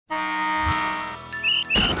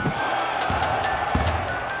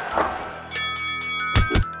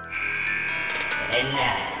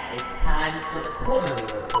Quarterly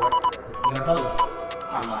Report with your host,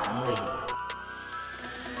 Armon.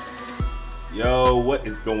 Yo, what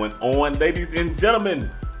is going on, ladies and gentlemen?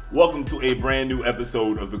 Welcome to a brand new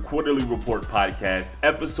episode of the Quarterly Report podcast,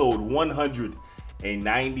 episode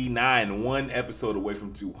 199, one episode away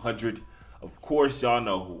from 200. Of course, y'all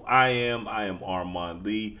know who I am. I am Armon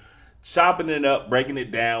Lee, chopping it up, breaking it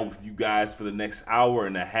down with you guys for the next hour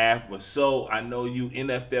and a half or so. I know you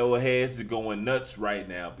NFL heads are going nuts right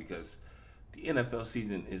now because the NFL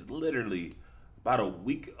season is literally about a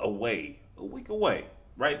week away,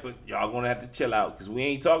 right? But y'all gonna have to chill out because we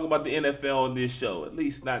ain't talking about the NFL on this show, at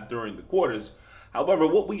least not during the quarters. However,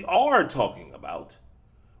 what we are talking about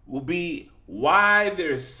will be why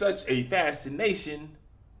there's such a fascination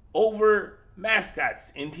over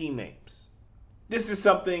mascots and team names. This is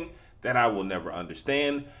something that I will never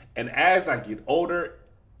understand, and as I get older,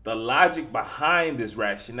 the logic behind this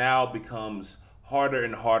rationale becomes harder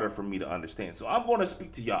and harder for me to understand. So I'm going to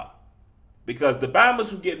speak to y'all because the Bombers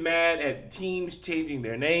who get mad at teams changing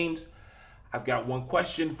their names, I've got one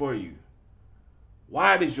question for you.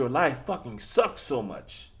 Why does your life fucking suck so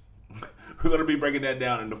much? We're going to be breaking that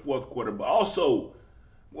down in the fourth quarter, but also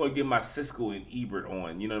I'm going to get my Siskel and Ebert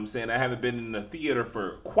on. You know what I'm saying? I haven't been in the theater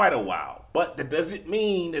for quite a while, but that doesn't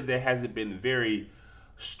mean that there hasn't been very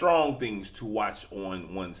strong things to watch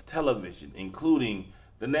on one's television, including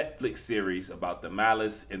the Netflix series about the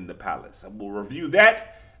Malice in the Palace. I will review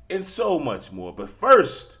that and so much more. But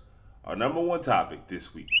first, our number one topic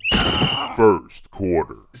this week. First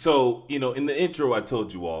quarter. So, in the intro, I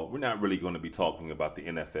told you all, we're not really going to be talking about the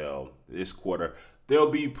NFL this quarter.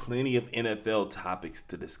 There'll be plenty of NFL topics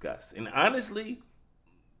to discuss. And honestly,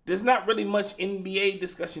 there's not really much NBA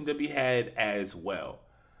discussion to be had as well.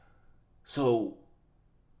 So,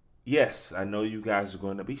 yes, I know you guys are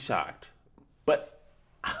going to be shocked, but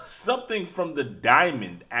something from the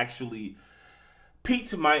Diamond actually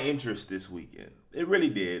piqued my interest this weekend. It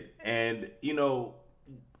really did. And,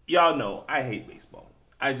 y'all know I hate baseball.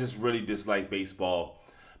 I just really dislike baseball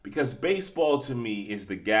because baseball to me is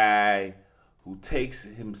the guy who takes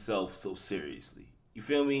himself so seriously. You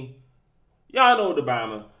feel me? Y'all know the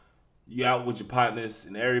Bama. You out with your partners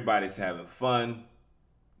and everybody's having fun.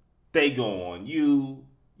 They go on you.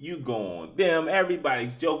 You go on them.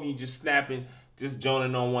 Everybody's joking. You just snapping. Just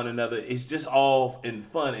joning on one another. It's just all in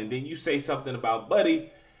fun. And then you say something about Buddy,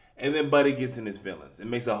 and then Buddy gets in his feelings and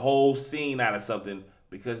makes a whole scene out of something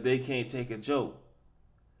because they can't take a joke.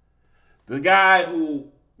 The guy who,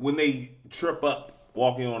 when they trip up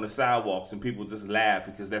walking on the sidewalks and people just laugh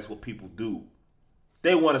because that's what people do,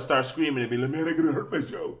 they want to start screaming and be like, man, they're going to hurt my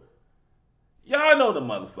show. Y'all know the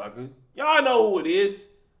motherfucker. Y'all know who it is.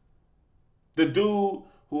 The dude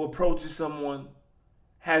who approaches someone,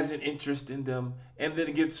 has an interest in them, and then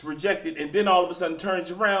it gets rejected, and then all of a sudden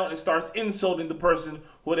turns around and starts insulting the person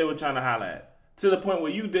who they were trying to holler at. To the point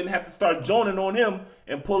where you didn't have to start joning on him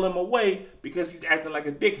and pull him away because he's acting like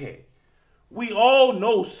a dickhead. We all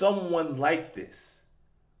know someone like this.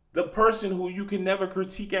 The person who you can never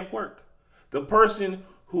critique at work. The person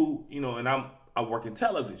who, and I work in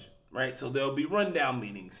television, right? So there'll be rundown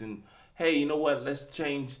meetings and, hey, you know what? Let's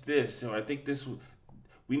change this. Or I think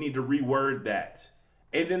we need to reword that.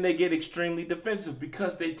 And then they get extremely defensive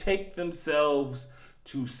because they take themselves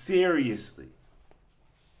too seriously.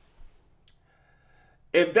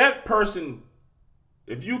 If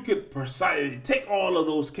you could take all of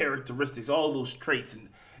those characteristics, all of those traits,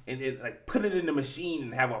 and like put it in the machine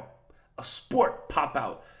and have a sport pop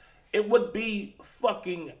out, it would be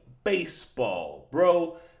fucking baseball,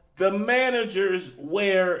 bro. The managers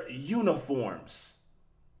wear uniforms.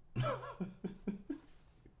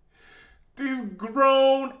 These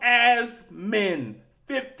grown-ass men,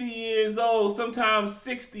 50 years old, sometimes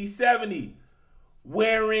 60, 70,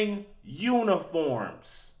 wearing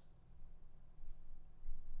uniforms.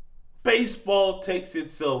 Baseball takes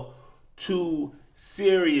itself too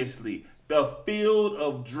seriously. The Field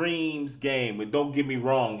of Dreams game, and don't get me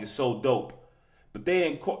wrong, is so dope. But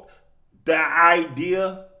the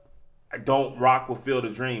idea, I don't rock with Field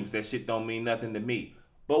of Dreams. That shit don't mean nothing to me.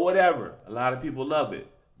 But whatever, a lot of people love it.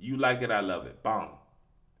 You like it, I love it. Bang.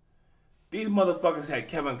 These motherfuckers had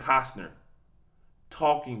Kevin Costner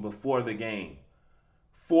talking before the game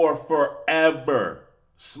for forever.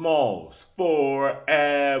 Smalls,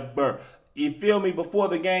 forever. You feel me? Before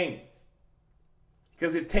the game.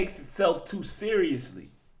 Because it takes itself too seriously.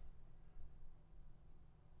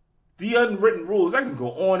 The unwritten rules, I can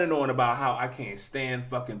go on and on about how I can't stand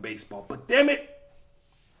fucking baseball. But damn it,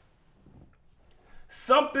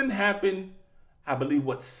 something happened, I believe,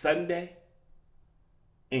 Sunday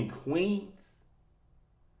in Queens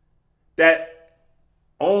that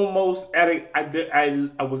almost I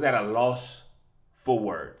was at a loss for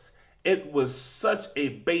words. It was such a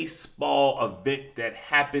baseball event that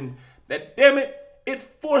happened that, damn it, it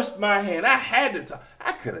forced my hand. I had to talk.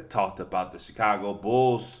 I could have talked about the Chicago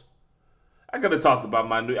Bulls. I could have talked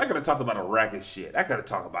about I could have talked about a racket shit. I could have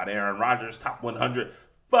talked about Aaron Rodgers, top 100.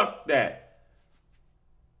 Fuck that.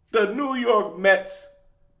 The New York Mets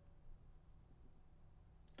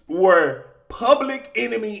were public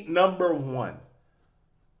enemy number one.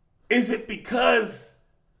 Is it because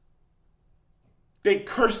they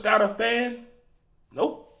cursed out a fan?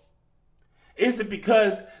 Nope. Is it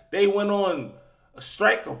because they went on a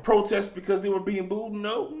strike or protest because they were being booed?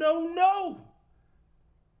 No.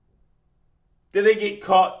 Did they get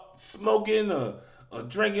caught smoking or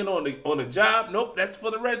drinking on the job? Nope, that's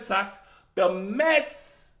for the Red Sox. The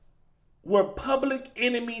Mets were public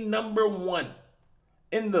enemy number one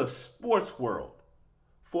in the sports world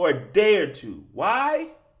for a day or two.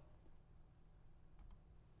 Why?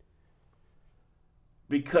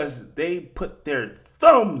 Because they put their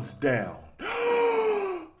thumbs down.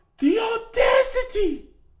 The audacity!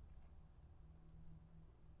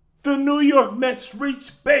 The New York Mets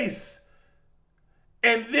reached base,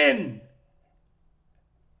 and then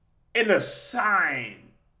in a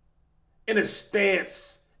sign, in a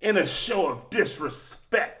stance, in a show of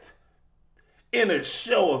disrespect, in a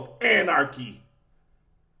show of anarchy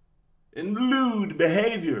and lewd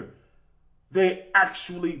behavior, they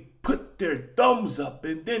actually put their thumbs up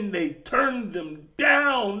and then they turned them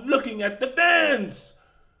down looking at the fans.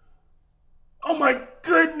 Oh my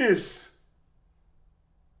goodness.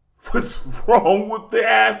 What's wrong with the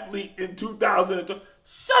athlete in 2020?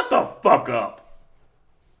 Shut the fuck up.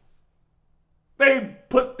 They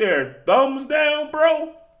put their thumbs down,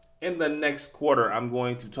 bro. In the next quarter, I'm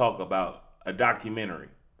going to talk about a documentary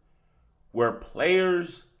where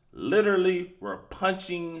players literally were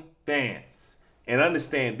punching fans. And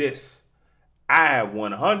understand this, I have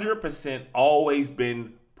 100% always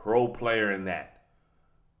been pro player in that.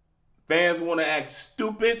 Fans want to act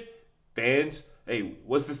stupid. Fans, hey,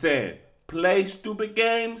 what's the saying? Play stupid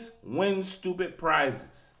games, win stupid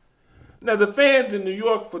prizes. Now, the fans in New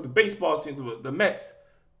York for the baseball team, the Mets,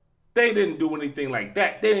 they didn't do anything like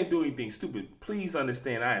that. They didn't do anything stupid. Please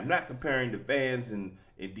understand, I am not comparing the fans in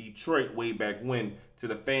Detroit way back when to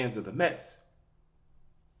the fans of the Mets.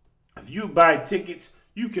 If you buy tickets,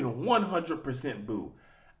 you can 100% boo.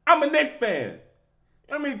 I'm a Knicks fan. You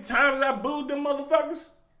know how many times I booed them motherfuckers?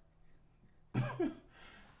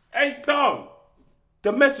 Hey, dog,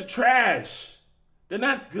 the Mets are trash. They're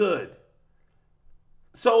not good.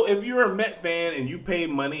 So if you're a Met fan and you pay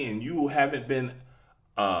money and you haven't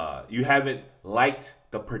liked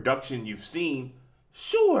the production you've seen,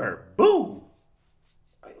 sure, boo.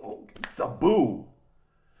 It's a boo.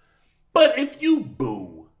 But if you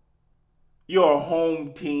boo your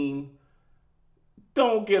home team,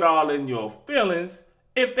 don't get all in your feelings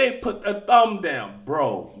if they put a thumb down.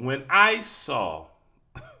 Bro, when I saw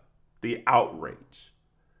the outrage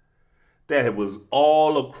that it was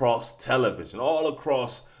all across television, all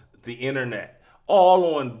across the internet,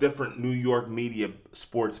 all on different New York media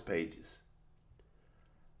sports pages,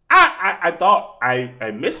 I thought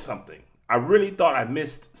I missed something. I really thought I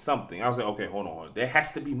missed something. I was like, okay, hold on. There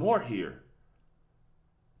has to be more here.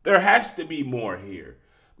 There has to be more here.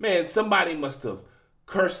 Man, somebody must have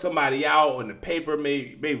cursed somebody out in the paper,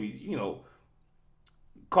 maybe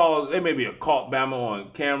called, they maybe a caught Bama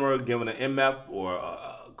on camera, giving an MF or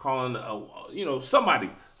calling,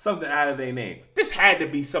 something out of their name. This had to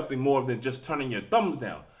be something more than just turning your thumbs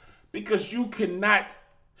down, because you cannot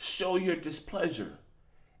show your displeasure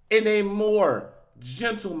in a more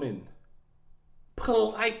gentleman,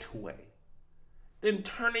 polite way than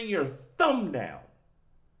turning your thumb down.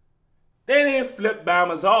 They didn't flip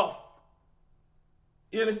Bama's off.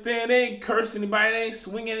 You understand? They ain't curse anybody. They ain't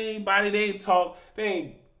swinging anybody. They ain't talk. They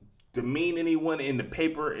ain't demean anyone in the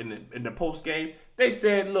paper, in the post game. They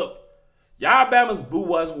said, look, y'all Bama's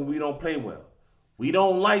boo us when we don't play well. We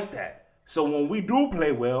don't like that. So when we do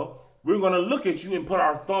play well, we're going to look at you and put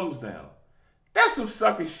our thumbs down. That's some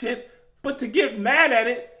sucker shit. But to get mad at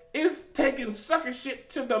it is taking sucker shit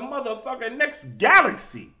to the motherfucking next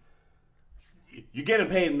galaxy. You're getting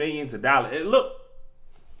paid millions of dollars. And look,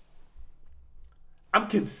 I'm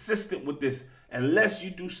consistent with this unless you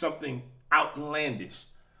do something outlandish.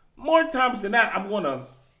 More times than not, I'm gonna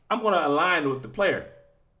align with the player.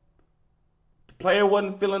 The player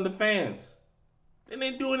wasn't feeling the fans. They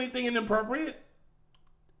didn't do anything inappropriate.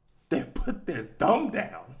 They put their thumb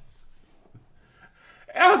down.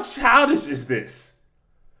 How childish is this?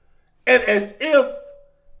 And as if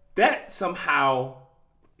that somehow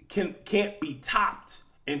can't be topped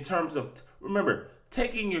in terms of, remember,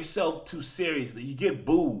 taking yourself too seriously. You get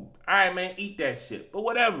booed. All right, man, eat that shit. But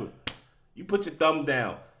whatever. You put your thumb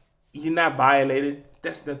down. You're not violated.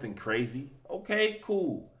 That's nothing crazy. Okay,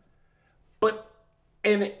 cool. But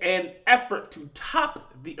in an effort to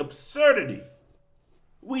top the absurdity,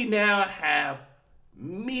 we now have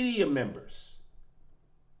media members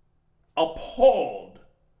appalled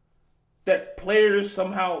that players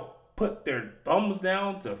somehow put their thumbs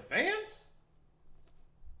down to fans?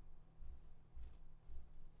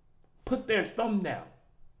 Put their thumb down.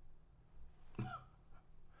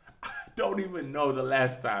 I don't even know the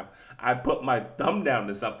last time I put my thumb down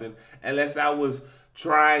to something unless I was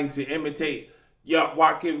trying to imitate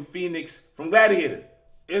Joaquin Phoenix from Gladiator.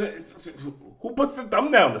 Who puts the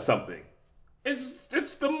thumb down to something? It's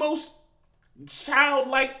the most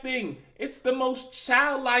childlike thing. It's the most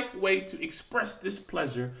childlike way to express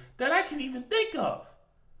displeasure that I can even think of.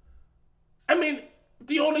 I mean,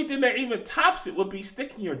 the only thing that even tops it would be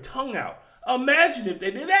sticking your tongue out. Imagine if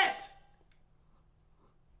they did that.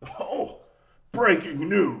 Oh, breaking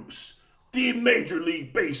news. The Major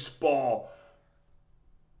League Baseball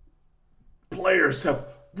players have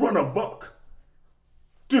run amok.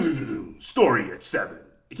 Story at 7.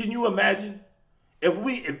 Can you imagine? If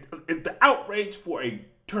the outrage for a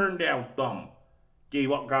turned down thumb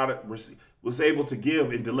was able to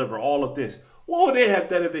give and deliver all of this, what would they have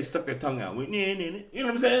done if they stuck their tongue out? You know what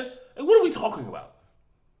I'm saying? Like, what are we talking about?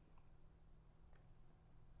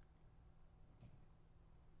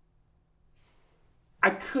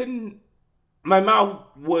 My mouth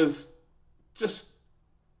was just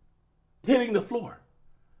hitting the floor.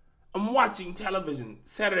 I'm watching television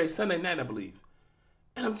Sunday night, I believe.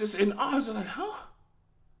 And I'm just in awe. I was like, huh?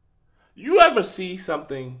 You ever see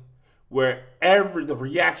something where the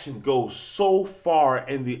reaction goes so far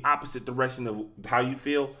in the opposite direction of how you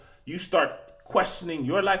feel? You start questioning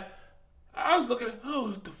your life. I was looking at,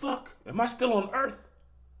 oh, what the fuck? Am I still on Earth?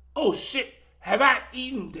 Oh, shit. Have I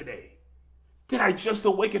eaten today? Did I just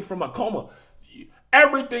awaken from a coma?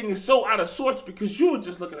 Everything is so out of sorts because you were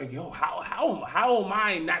just looking like, yo, how am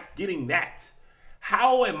I not getting that?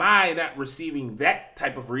 How am I not receiving that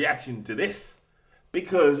type of reaction to this?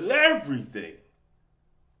 Because everything.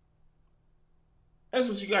 That's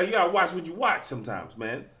what you got. You got to watch what you watch sometimes,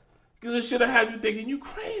 man. Because it should have had you thinking you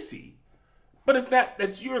crazy. But it's not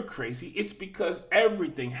that you're crazy. It's because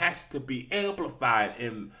everything has to be amplified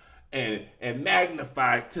and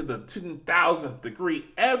magnified to the 10,000th degree.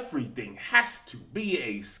 Everything has to be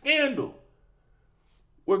a scandal.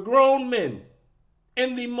 We're grown men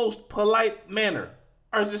in the most polite manner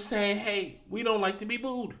are just saying, hey, we don't like to be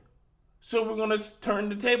booed. So we're going to turn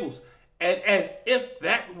the tables. And as if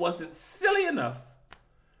that wasn't silly enough,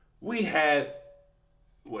 we had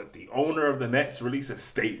the owner of the Mets release a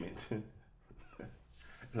statement.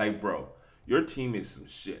 Like, bro, your team is some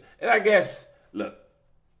shit. And I guess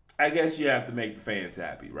you have to make the fans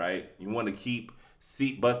happy, right? You want to keep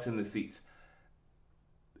butts in the seats.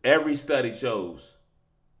 Every study shows,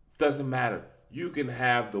 doesn't matter. You can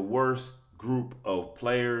have the worst group of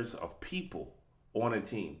players, of people on a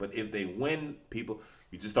team. But if they win,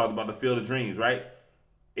 you just talked about the Field of Dreams, right?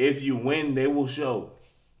 If you win, they will show.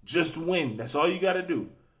 Just win. That's all you got to do.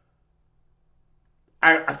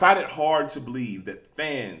 I find it hard to believe that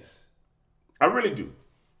fans, I really do.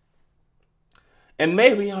 And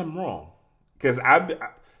maybe I'm wrong, because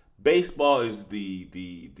baseball is the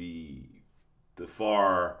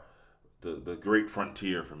great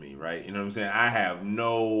frontier for me, right? You know what I'm saying? I have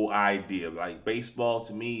no idea. Like, baseball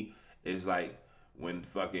to me is like when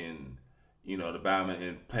fucking, the Batman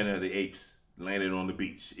in Planet of the Apes landed on the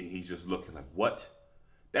beach. He's just looking like, what?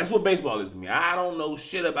 That's what baseball is to me. I don't know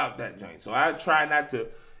shit about that joint. So I try not to,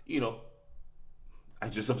 I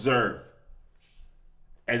just observe.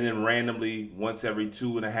 And then randomly, once every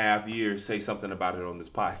 2.5 years, say something about it on this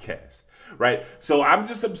podcast, right? So I'm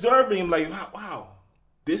just observing, like, wow,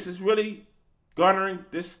 this is really garnering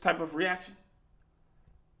this type of reaction.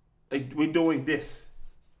 Like, we're doing this.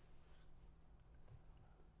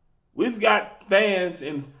 We've got fans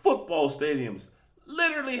in football stadiums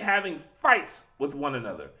literally having fights with one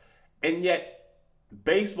another. And yet,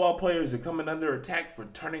 baseball players are coming under attack for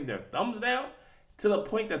turning their thumbs down to the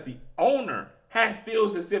point that the owner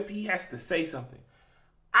feels as if he has to say something.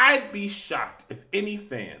 I'd be shocked if any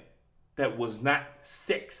fan that was not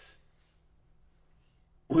 6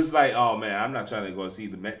 was like, oh man, I'm not trying to go see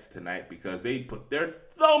the Mets tonight because they put their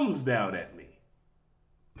thumbs down at me.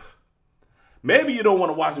 Maybe you don't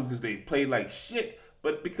want to watch them because they play like shit,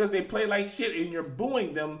 but because they play like shit and you're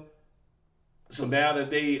booing them, So now that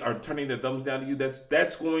they are turning their thumbs down to you, that's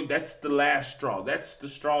the last straw. That's the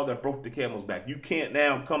straw that broke the camel's back. You can't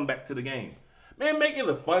now come back to the game. Man, make it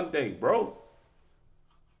a fun thing, bro.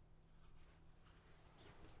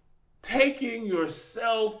 Taking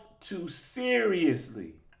yourself too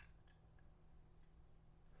seriously.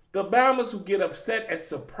 The Bahamas who get upset at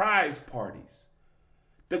surprise parties.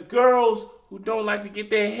 The girls who don't like to get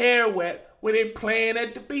their hair wet when they're playing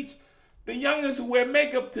at the beach. The youngins who wear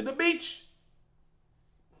makeup to the beach.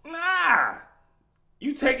 Nah.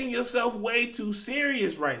 You taking yourself way too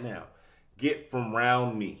serious right now. Get from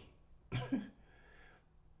round me.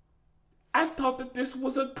 I thought that this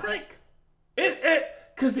was a prank.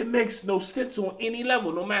 Because it makes no sense on any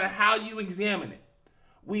level, no matter how you examine it.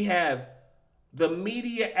 We have the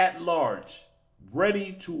media at large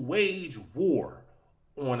ready to wage war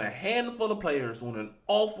on a handful of players on an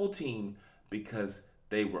awful team because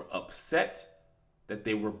they were upset that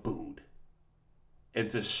they were booed. And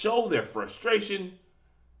to show their frustration,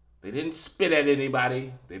 they didn't spit at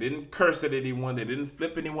anybody. They didn't curse at anyone. They didn't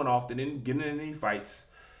flip anyone off. They didn't get in any fights.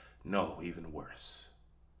 No, even worse.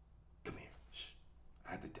 Come here. Shh.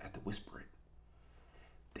 I had to whisper it.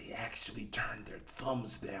 They actually turned their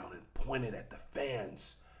thumbs down and pointed at the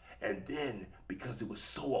fans. And then, because it was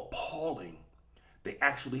so appalling, they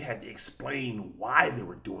actually had to explain why they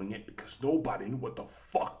were doing it because nobody knew what the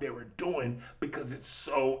fuck they were doing because it's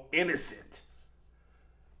so innocent.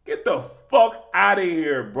 Get the fuck out of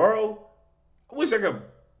here, bro. I wish I could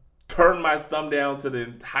turn my thumb down to the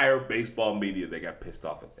entire baseball media that got pissed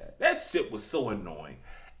off at that. That shit was so annoying.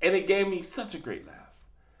 And it gave me such a great laugh.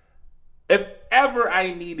 If ever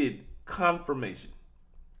I needed confirmation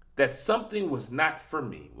that something was not for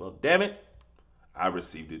me, well, damn it, I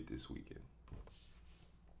received it this weekend.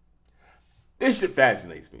 This shit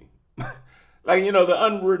fascinates me. Like, the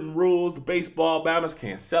unwritten rules of baseball, Bahamas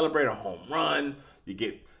can't celebrate a home run.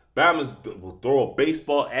 Bahamas will throw a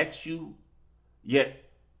baseball at you, yet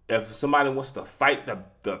if somebody wants to fight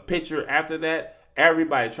the pitcher after that,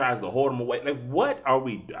 everybody tries to hold them away. Like, what are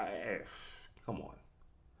we doing? Come on.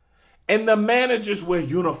 And the managers wear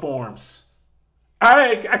uniforms.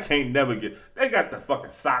 I can't never get. They got the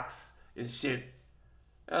fucking socks and shit.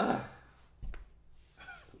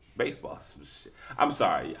 Baseball, some shit. I'm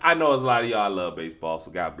sorry. I know a lot of y'all love baseball,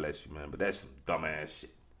 so God bless you, man. But that's some dumbass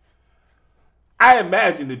shit. I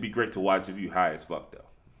imagine it'd be great to watch if you high as fuck, though.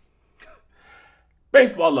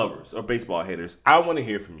 Baseball lovers or baseball haters, I want to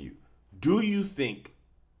hear from you. Do you think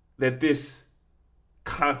that this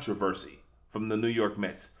controversy from the New York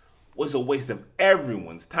Mets was a waste of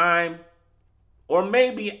everyone's time? Or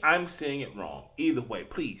maybe I'm saying it wrong. Either way,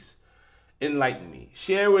 please enlighten me.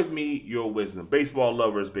 Share with me your wisdom. Baseball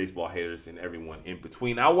lovers, baseball haters, and everyone in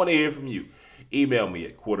between. I want to hear from you. Email me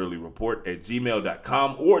at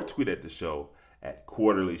quarterlyreport@gmail.com or tweet at the show at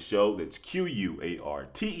quarterlyshow. That's QUARTERLEE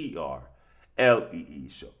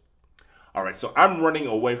show. All right, so I'm running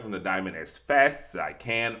away from the diamond as fast as I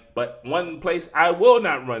can, but one place I will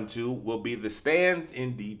not run to will be the stands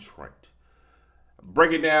in Detroit.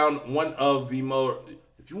 Breaking down one of the more,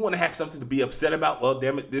 if you want to have something to be upset about, well,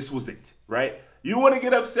 damn it, this was it, right? You want to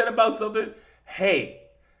get upset about something? Hey,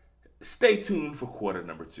 stay tuned for quarter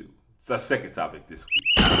number 2. It's our second topic this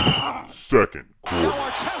week. Second quarter. Now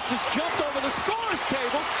Artesta's jumped over the scorer's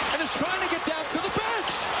table and is trying to get down to the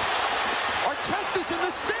bench. Artesta's in the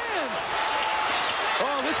stands.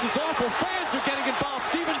 Oh, this is awful. Fans are getting involved.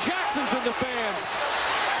 Steven Jackson's in the fans.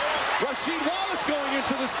 Rasheed Wallace going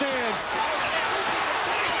into the stands.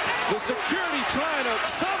 The security trying to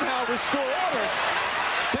somehow restore order.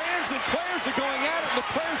 Fans and players are going at it, and the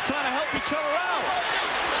players trying to help each other out.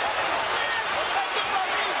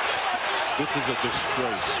 This is a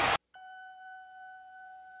disgrace.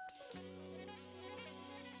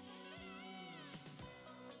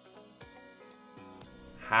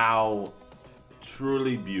 How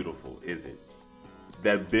truly beautiful is it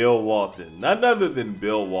that Bill Walton, none other than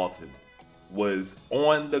Bill Walton, was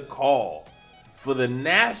on the call for the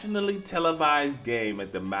nationally televised game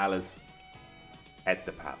at the Malice at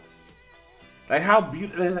the Palace. Like, how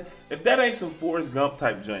beautiful. If that ain't some Forrest Gump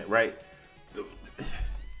type joint, right?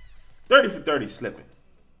 30 for 30 slipping.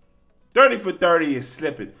 30 for 30 is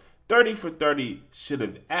slipping. 30 for 30 should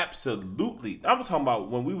have absolutely. I'm talking about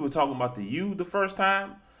when we were talking about the U the first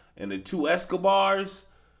time and the 2 Escobars.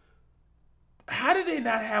 How did they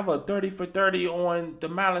not have a 30 for 30 on the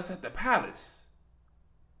Malice at the Palace?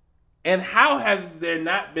 And how has there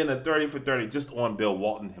not been a 30 for 30 just on Bill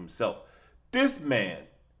Walton himself? This man.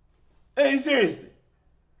 Hey, seriously.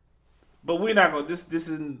 But we're not going to, this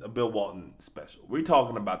isn't a Bill Walton special. We're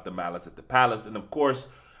talking about the Malice at the Palace. And of course,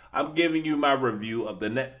 I'm giving you my review of the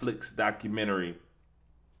Netflix documentary.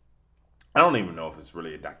 I don't even know if it's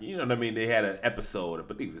really a documentary. You know what I mean? They had an episode, I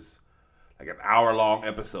believe it's like an hour-long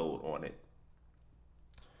episode on it.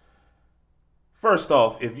 First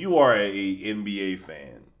off, if you are a NBA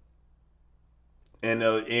fan, and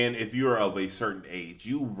if you're of a certain age,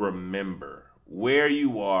 you remember where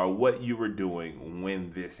you are, what you were doing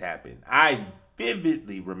when this happened. I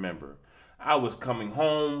vividly remember I was coming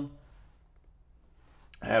home.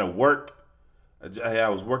 I had to work. I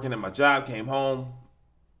was working at my job, came home,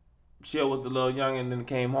 chilled with the little youngin', then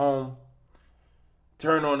came home,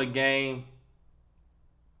 turned on the game,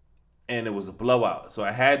 and it was a blowout. So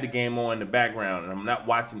I had the game on in the background, and I'm not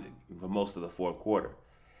watching it for most of the fourth quarter.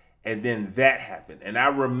 And then that happened. And I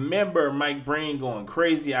remember Mike Breen going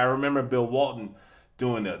crazy. I remember Bill Walton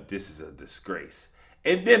doing this is a disgrace.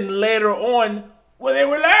 And then later on, well, they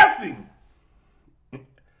were laughing.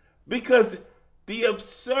 Because the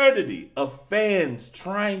absurdity of fans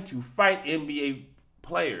trying to fight NBA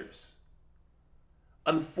players.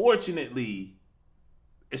 Unfortunately,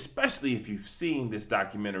 especially if you've seen this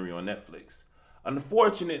documentary on Netflix,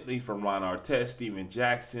 unfortunately for Ron Artest, Steven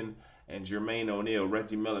Jackson, and Jermaine O'Neal,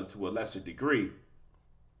 Reggie Miller to a lesser degree,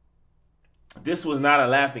 this was not a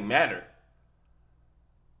laughing matter.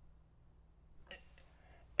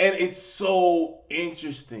 And it's so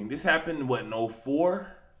interesting. This happened, in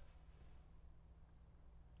 04?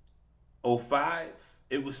 05?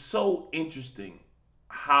 It was so interesting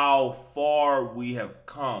how far we have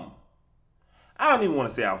come. I don't even want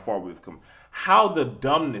to say how far we've come. How the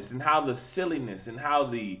dumbness and how the silliness and how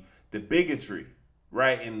the bigotry,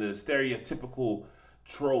 right, and the stereotypical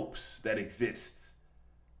tropes that exist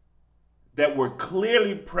that were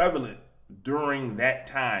clearly prevalent during that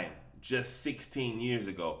time, just 16 years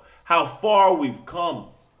ago. How far we've come.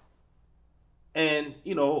 And,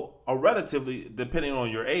 a relatively, depending on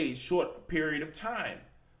your age, short period of time.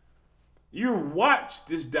 You watch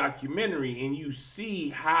this documentary and you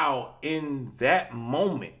see how in that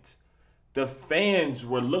moment the fans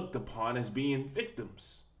were looked upon as being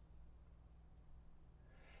victims.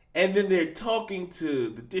 And then they're talking to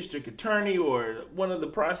the district attorney or one of the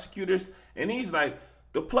prosecutors, and he's like,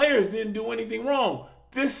 the players didn't do anything wrong.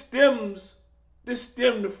 This stemmed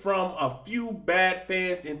from a few bad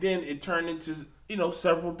fans, and then it turned into,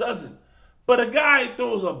 several dozen. But a guy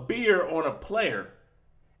throws a beer on a player,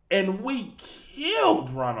 and we killed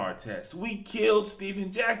Ron Artest. We killed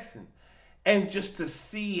Steven Jackson. And just to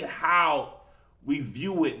see how we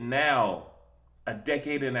view it now, a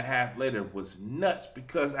decade and a half later, was nuts.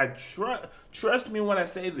 Because I trust me when I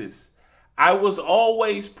say this, I was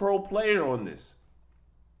always pro player on this.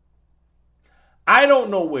 I don't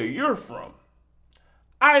know where you're from.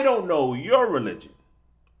 I don't know your religion.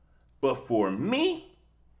 But for me,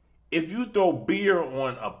 if you throw beer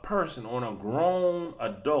on a person, on a grown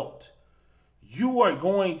adult, you are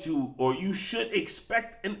going to, or you should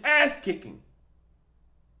expect an ass kicking.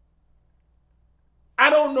 I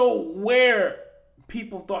don't know where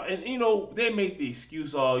people thought, and they make the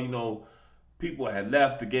excuse, people had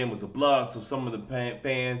left, the game was a blowout, so some of the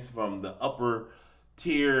fans from the upper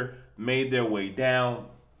tier made their way down.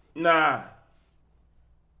 Nah.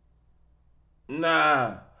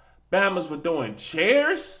 Bama's were throwing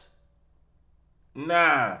chairs?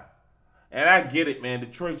 Nah. And I get it, man.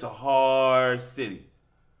 Detroit's a hard city.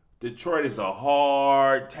 Detroit is a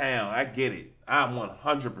hard town. I get it. I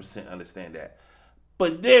 100% understand that.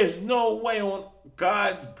 But there's no way on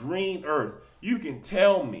God's green earth you can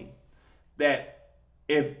tell me that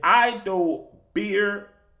if I throw beer,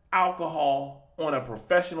 alcohol on a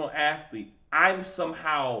professional athlete, I'm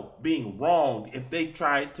somehow being wronged if they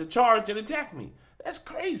try to charge and attack me. That's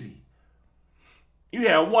crazy. You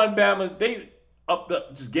had one Bama, they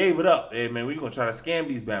just gave it up. Hey, man, we're going to try to scam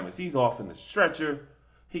these Bamas. He's off in the stretcher.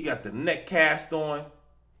 He got the neck cast on.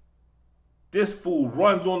 This fool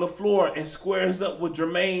runs on the floor and squares up with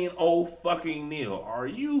Jermaine O'Neal. Are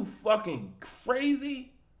you fucking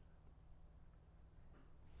crazy?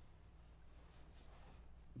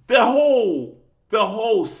 The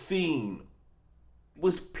whole scene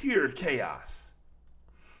was pure chaos.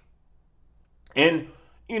 And,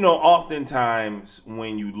 oftentimes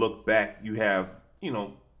when you look back, you have,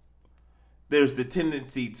 there's the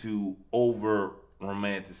tendency to over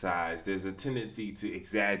romanticize. There's a tendency to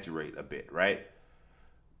exaggerate a bit, right?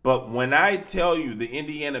 But when I tell you the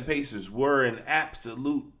Indiana Pacers were an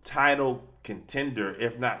absolute title contender,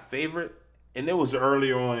 if not favorite, and it was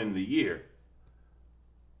earlier on in the year,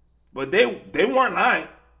 but they weren't lying.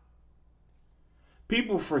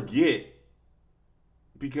 People forget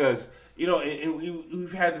because, and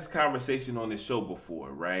we've had this conversation on this show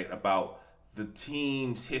before, right? About the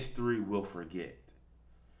team's history will forget.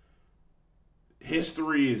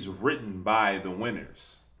 History is written by the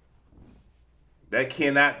winners. That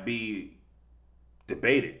cannot be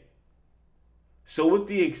debated. So with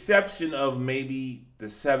the exception of maybe the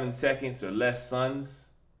 7 seconds or less Suns,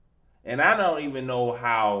 and I don't even know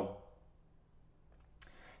how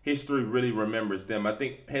history really remembers them. I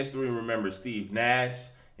think history remembers Steve Nash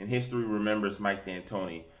and history remembers Mike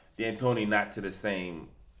D'Antoni. D'Antoni not to the same.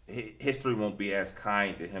 History won't be as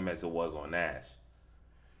kind to him as it was on Nash.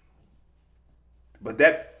 But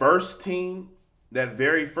that first team, that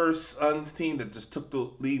very first Suns team that just took the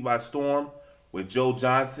league by storm with Joe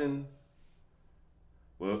Johnson,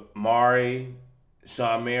 with Murray,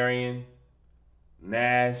 Shawn Marion,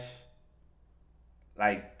 Nash,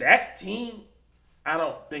 like that team, I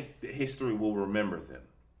don't think that history will remember them.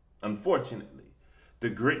 Unfortunately, the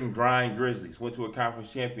grit and grind Grizzlies went to a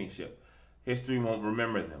conference championship. History won't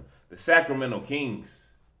remember them. The Sacramento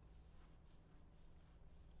Kings,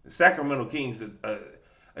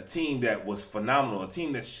 a team that was phenomenal, a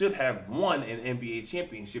team that should have won an NBA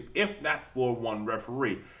championship if not for one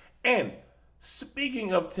referee. And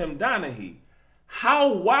speaking of Tim Donaghy,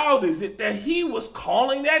 how wild is it that he was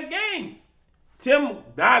calling that game? Tim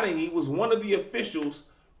Donaghy was one of the officials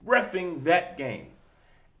reffing that game.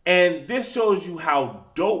 And this shows you how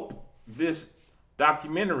dope this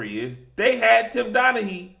documentary is. They had Tim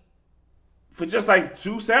Donaghy for just like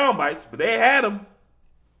 2 sound bites, but they had him.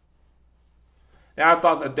 And I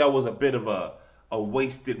thought that was a bit of a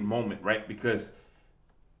wasted moment, right? Because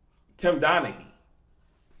Tim Donaghy,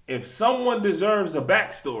 if someone deserves a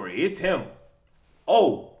backstory, it's him.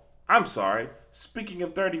 Oh, I'm sorry. Speaking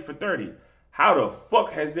of 30 for 30, how the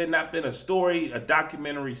fuck has there not been a story, a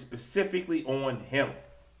documentary specifically on him?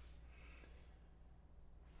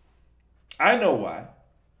 I know why.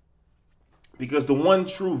 Because the one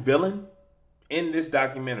true villain in this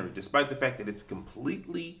documentary, despite the fact that it's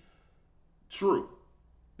completely true,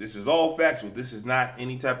 this is all factual, this is not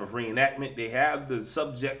any type of reenactment, they have the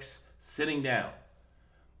subjects sitting down.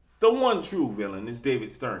 The one true villain is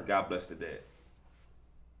David Stern, God bless the dead.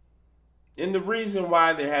 And the reason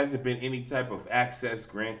why there hasn't been any type of access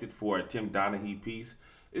granted for a Tim Donaghy piece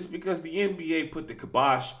is because the NBA put the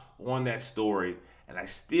kibosh on that story, and I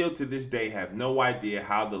still to this day have no idea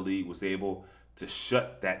how the league was able to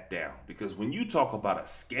shut that down. Because when you talk about a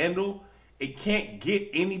scandal, it can't get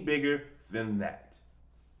any bigger than that.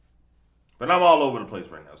 But I'm all over the place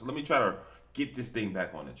right now, so let me try to get this thing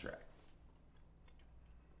back on the track.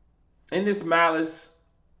 In this Malice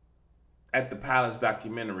at the Palace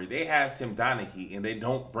documentary, they have Tim Donaghy and they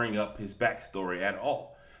don't bring up his backstory at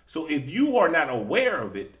all. So if you are not aware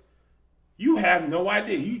of it, you have no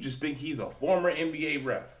idea. You just think he's a former NBA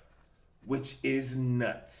ref, which is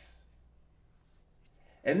nuts.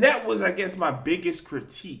 And that was, I guess, my biggest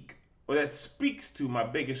critique, or that speaks to my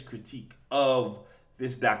biggest critique of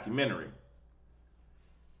this documentary.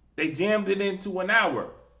 They jammed it into an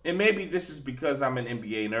hour. And maybe this is because I'm an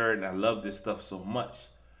NBA nerd and I love this stuff so much.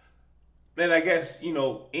 Then I guess,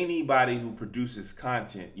 anybody who produces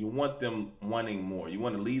content, you want them wanting more. You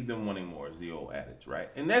want to leave them wanting more, is the old adage, right?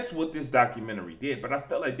 And that's what this documentary did. But I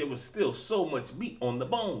felt like there was still so much meat on the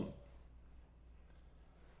bone.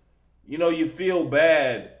 You feel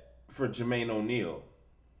bad for Jermaine O'Neal.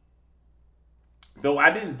 Though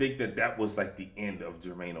I didn't think that was like the end of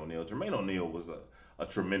Jermaine O'Neal. Jermaine O'Neal was a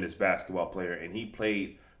tremendous basketball player, and he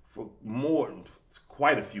played for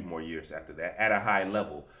quite a few more years after that at a high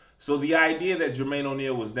level. So the idea that Jermaine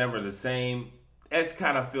O'Neal was never the same, it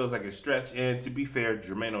kind of feels like a stretch. And to be fair,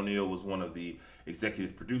 Jermaine O'Neal was one of the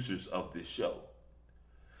executive producers of this show.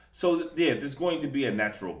 So yeah, there's going to be a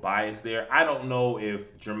natural bias there. I don't know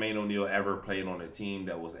if Jermaine O'Neal ever played on a team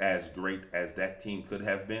that was as great as that team could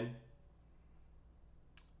have been.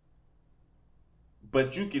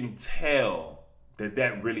 But you can tell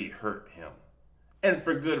that really hurt him. And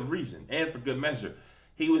for good reason, and for good measure.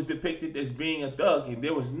 He was depicted as being a thug, and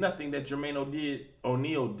there was nothing that Jermaine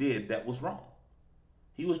O'Neal did that was wrong.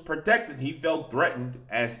 He was protected. He felt threatened,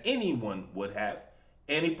 as anyone would have,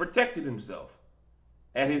 and he protected himself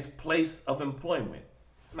at his place of employment.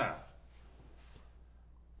 Nah.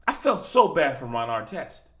 I felt so bad for Ron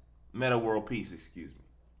Artest. Meta World Peace, excuse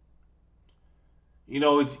me.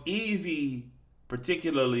 It's easy,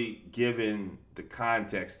 particularly given the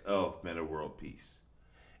context of Meta World Peace.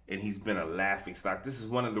 And he's been a laughing stock. This is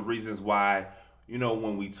one of the reasons why,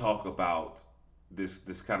 when we talk about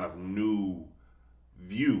this kind of new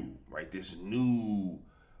view, right? This new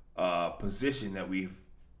position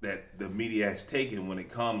that the media has taken when it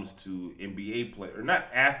comes to NBA players, or not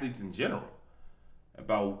athletes in general,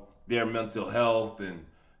 about their mental health and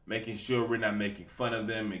making sure we're not making fun of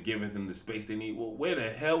them and giving them the space they need. Well, where the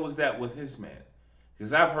hell was that with his man?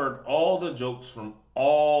 Because I've heard all the jokes from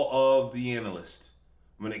all of the analysts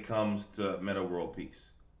when it comes to Meta World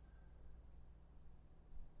Peace.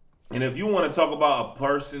 And if you want to talk about a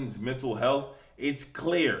person's mental health, it's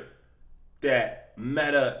clear that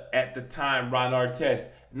Meta at the time, Ron Artest,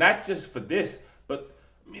 not just for this, but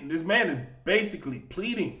I mean, this man is basically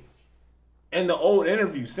pleading in the old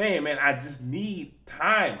interview saying, man, I just need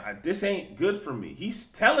time. This ain't good for me. He's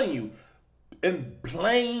telling you in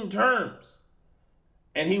plain terms.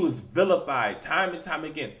 And he was vilified time and time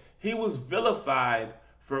again. He was vilified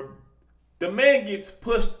for, the man gets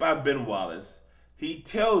pushed by Ben Wallace. He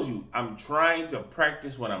tells you, I'm trying to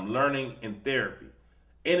practice what I'm learning in therapy.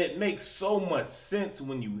 And it makes so much sense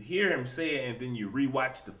when you hear him say it and then you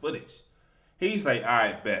rewatch the footage. He's like, all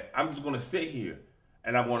right, bet. I'm just going to sit here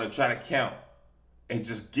and I'm going to try to count and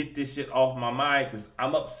just get this shit off my mind because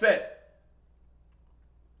I'm upset.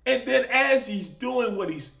 And then as he's doing what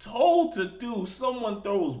he's told to do, someone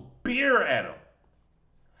throws beer at him.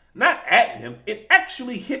 Not at him, it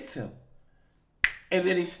actually hits him. And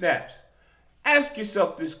then he snaps. Ask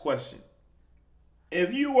yourself this question.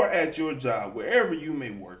 If you are at your job, wherever you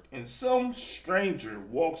may work, and some stranger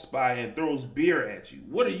walks by and throws beer at you,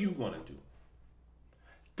 what are you going to do?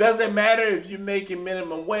 Doesn't matter if you're making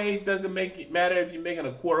minimum wage. Doesn't matter if you're making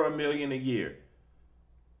 $250,000 a year.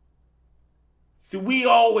 See, we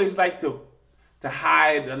always like to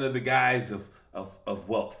hide under the guise of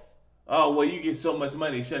wealth. Oh, well, you get so much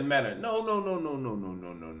money, it shouldn't matter.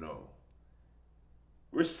 No.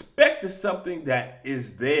 Respect is something that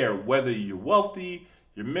is there, whether you're wealthy,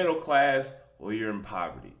 you're middle class, or you're in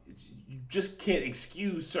poverty. You just can't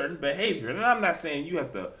excuse certain behavior. And I'm not saying you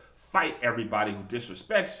have to fight everybody who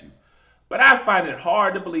disrespects you. But I find it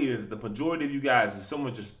hard to believe that the majority of you guys, if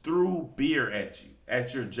someone just threw beer at you,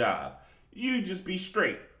 at your job, you just be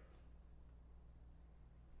straight.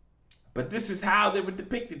 But this is how they were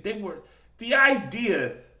depicted. They were the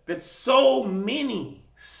idea that so many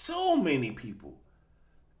people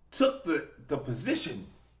took the position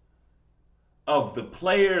of the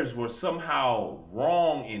players were somehow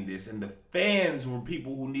wrong in this and the fans were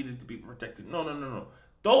people who needed to be protected. No.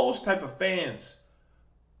 Those type of fans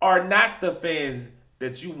are not the fans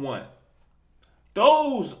that you want.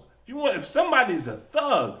 Those, if somebody's a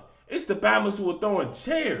thug, it's the Bammers who are throwing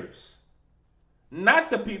chairs,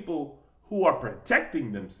 not the people who are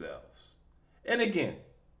protecting themselves. And again,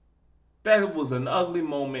 that was an ugly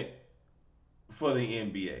moment for the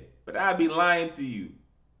NBA. But I'd be lying to you.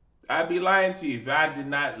 If I did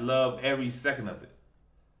not love every second of it.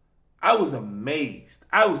 I was amazed.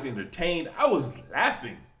 I was entertained. I was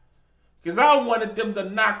laughing. Because I wanted them to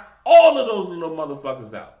knock all of those little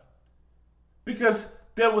motherfuckers out. Because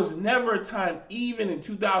there was never a time, even in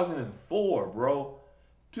 2004, bro.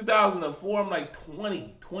 2004, I'm like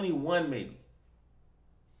 20, 21 maybe.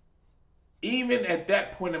 Even at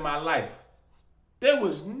that point in my life, there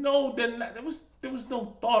was no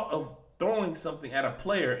thought of throwing something at a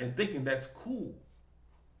player and thinking that's cool.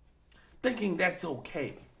 Thinking that's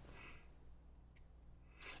okay.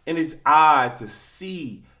 And it's odd to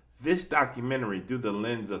see this documentary through the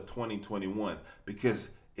lens of 2021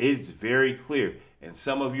 because it's very clear. And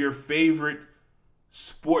some of your favorite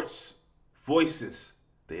sports voices,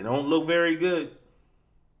 they don't look very good.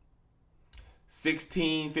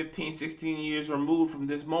 15, 16 years removed from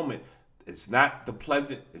this moment. It's not a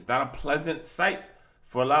pleasant sight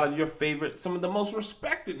for a lot of your favorite, some of the most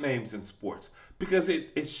respected names in sports because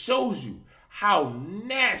it shows you how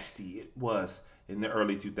nasty it was in the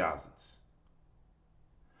early 2000s.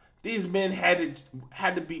 These men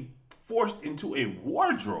had to be forced into a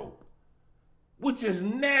wardrobe, which is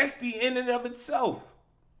nasty in and of itself.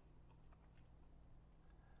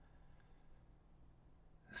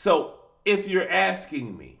 So if you're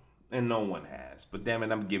asking me, and no one has, but damn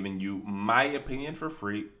it, I'm giving you my opinion for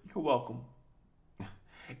free, you're welcome.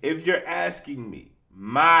 If you're asking me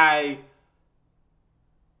my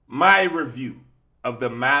review of the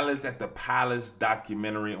Malice at the Palace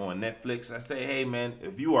documentary on Netflix, I say, hey man,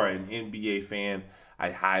 if you are an NBA fan,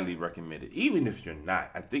 I highly recommend it. Even if you're not,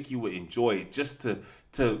 I think you would enjoy it just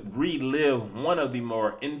to relive one of the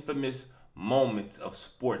more infamous moments of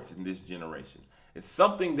sports in this generation. It's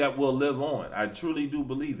something that will live on. I truly do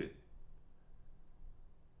believe it.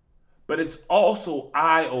 But it's also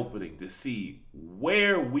eye-opening to see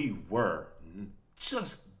where we were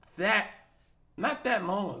just not that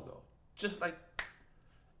long ago. Just like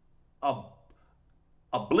a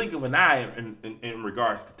blink of an eye in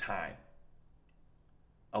regards to time.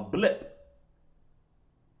 A blip.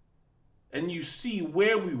 And you see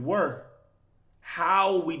where we were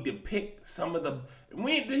how we depict some of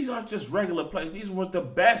these aren't just regular players. These were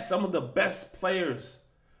some of the best players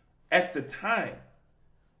at the time.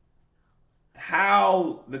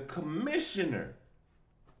 How the commissioner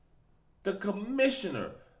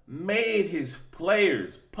made his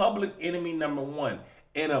players public enemy number one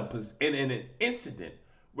in an incident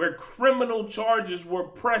where criminal charges were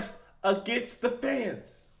pressed against the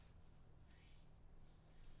fans.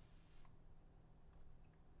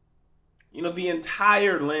 You know, the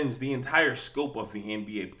entire lens, the entire scope of the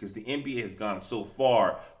NBA, because the NBA has gone so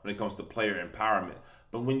far when it comes to player empowerment.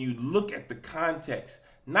 But when you look at the context,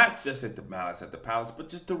 not just at the Malice, at the Palace, but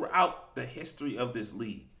just throughout the history of this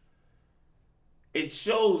league, it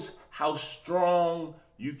shows how strong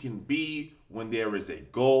you can be when there is a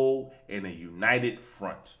goal and a united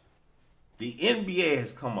front. The NBA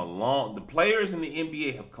has come along, the players in the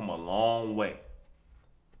NBA have come a long way.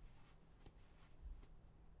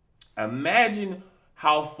 Imagine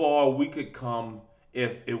how far we could come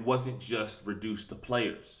if it wasn't just reduced to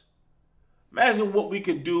players. Imagine what we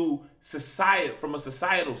could do from a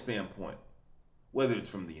societal standpoint, whether it's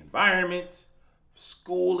from the environment,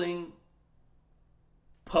 schooling,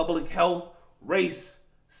 public health, race,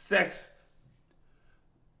 sex,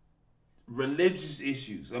 religious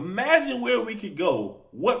issues. Imagine where we could go,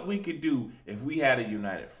 what we could do if we had a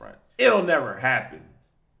united front. It'll never happen.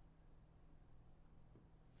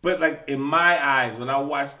 But like in my eyes, when I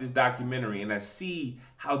watch this documentary and I see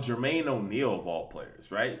how Jermaine O'Neal, of all players,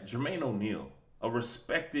 right? Jermaine O'Neal, a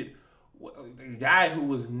respected guy who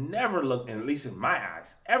was never looked, at least in my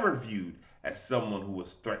eyes, ever viewed as someone who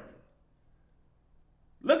was threatening.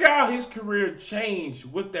 Look how his career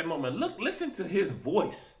changed with that moment. Listen to his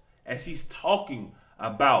voice as he's talking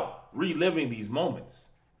about reliving these moments.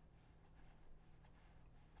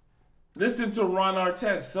 Listen to Ron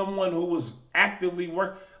Artest, someone who was actively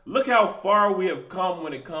working. Look how far we have come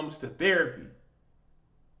when it comes to therapy.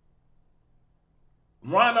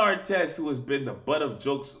 Ron Artest, who has been the butt of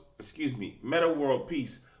jokes, Meta World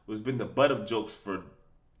Peace, who has been the butt of jokes for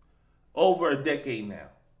over a decade now.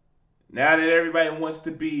 Now that everybody wants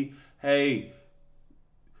to be, hey,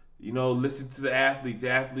 listen to the athletes. The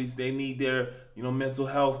athletes, they need their, mental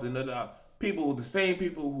health. And the same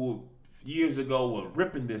people who years ago were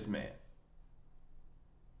ripping this man.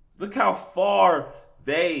 Look how far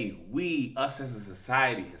us as a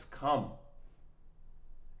society has come.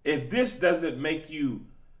 If this doesn't make you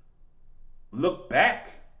look back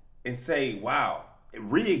and say, wow,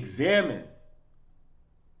 re-examine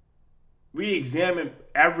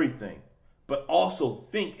everything, but also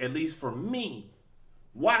think, at least for me,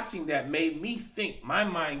 watching that made me think, my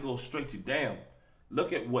mind goes straight to, damn,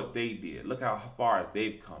 look at what they did. Look how far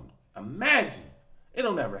they've come. Imagine,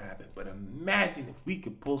 it'll never happen, but imagine if we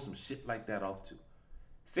could pull some shit like that off too.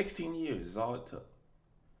 16 years is all it took.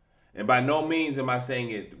 And by no means am I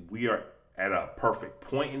saying we are at a perfect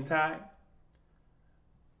point in time,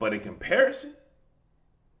 but in comparison,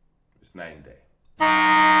 it's night and day.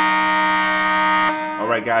 All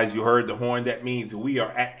right, guys, you heard the horn. That means we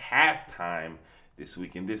are at halftime this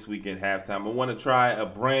weekend. This weekend, halftime. I want to try a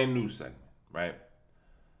brand new segment, right?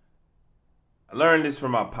 I learned this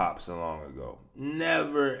from my pops so long ago.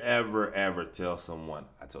 Never, ever, ever tell someone,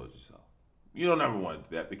 I told you so. You don't ever want to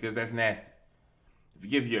do that because that's nasty. If you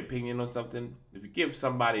give your opinion on something, if you give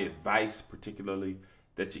somebody advice, particularly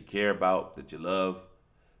that you care about, that you love,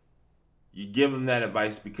 you give them that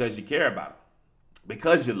advice because you care about them,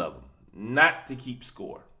 because you love them, not to keep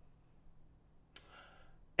score.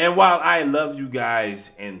 And while I love you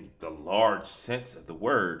guys in the large sense of the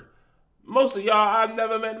word, most of y'all I've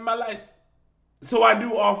never met in my life. So I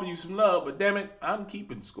do offer you some love, but damn it, I'm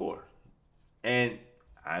keeping score. And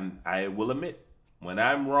I will admit, when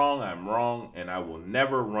I'm wrong, and I will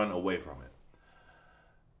never run away from it.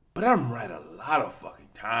 But I'm right a lot of fucking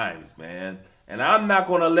times, man. And I'm not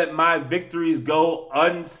going to let my victories go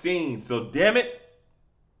unseen. So damn it,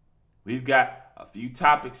 we've got a few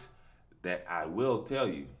topics that I will tell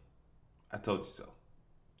you. I told you so.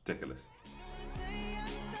 Take a listen.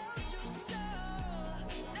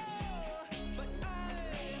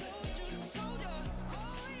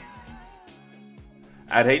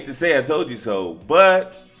 I'd hate to say I told you so,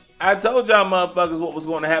 but I told y'all motherfuckers what was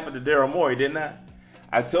going to happen to Daryl Morey, didn't I?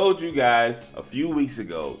 I told you guys a few weeks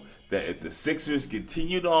ago that if the Sixers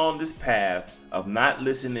continued on this path of not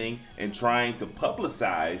listening and trying to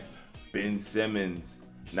publicize Ben Simmons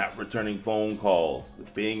not returning phone calls,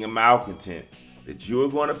 being a malcontent, that you were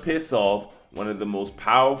going to piss off one of the most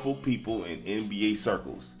powerful people in NBA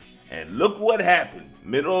circles. And look what happened.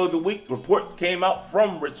 Middle of the week, reports came out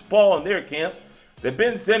from Rich Paul and their camp that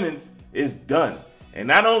Ben Simmons is done. And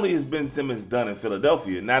not only is Ben Simmons done in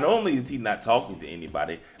Philadelphia, not only is he not talking to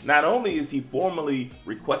anybody, not only is he formally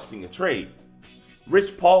requesting a trade,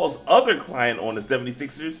 Rich Paul's other client on the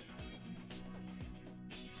 76ers,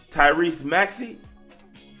 Tyrese Maxey,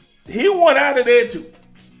 he went out of there too.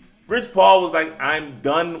 Rich Paul was like, I'm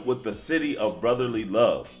done with the city of brotherly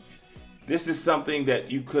love. This is something that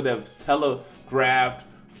you could have telegraphed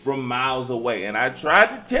from miles away. And I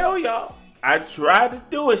tried to tell y'all. I tried to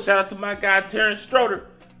do it. Shout out to my guy, Terrence Stroder.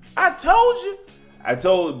 I told you. I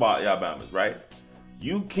told about y'all Bombers, right?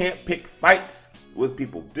 You can't pick fights with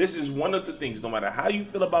people. This is one of the things, no matter how you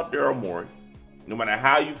feel about Daryl Morey, no matter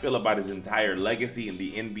how you feel about his entire legacy in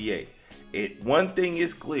the NBA, one thing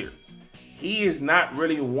is clear. He is not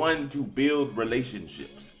really one to build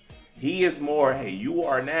relationships. He is more, hey, you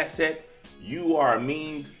are an asset. You are a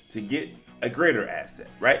means to get a greater asset,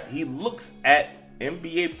 right? He looks at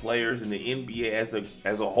NBA players in the NBA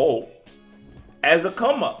as a whole as a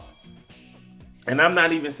come up. And I'm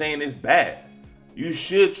not even saying it's bad. You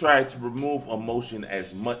should try to remove emotion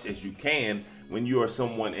as much as you can when you are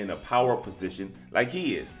someone in a power position like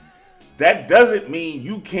he is. That doesn't mean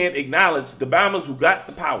you can't acknowledge the Bombers who got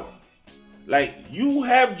the power. Like, you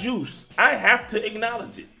have juice. I have to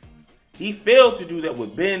acknowledge it. He failed to do that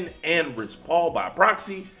with Ben and Rich Paul by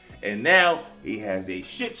proxy, and now he has a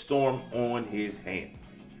shitstorm on his hands.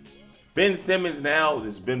 Ben Simmons now,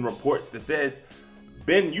 there's been reports that says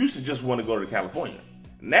Ben used to just want to go to California.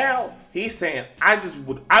 Now he's saying, I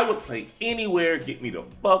would play anywhere, get me the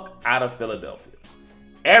fuck out of Philadelphia.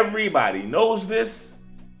 Everybody knows this,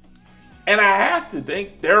 and I have to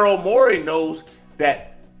think Daryl Morey knows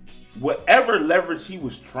that whatever leverage he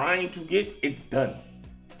was trying to get, it's done.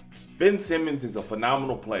 Ben Simmons is a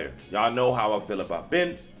phenomenal player. Y'all know how I feel about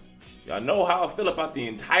Ben. Y'all know how I feel about the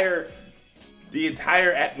entire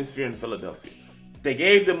atmosphere in Philadelphia. They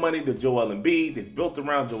gave the money to Joel Embiid. They've built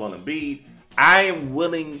around Joel Embiid. I am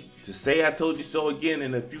willing to say I told you so again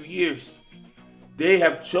in a few years. They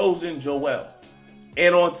have chosen Joel.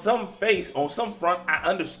 And on some front, I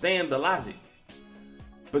understand the logic.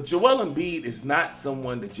 But Joel Embiid is not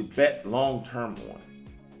someone that you bet long-term on.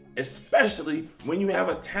 Especially when you have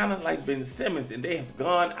a talent like Ben Simmons and they have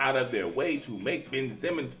gone out of their way to make Ben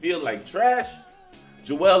Simmons feel like trash.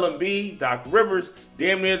 Joel Embiid, Doc Rivers,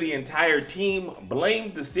 damn near the entire team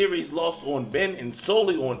blamed the series loss on Ben and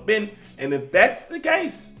solely on Ben. And if that's the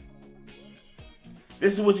case,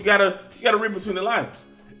 this is what you gotta read between the lines.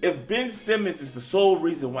 If Ben Simmons is the sole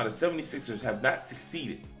reason why the 76ers have not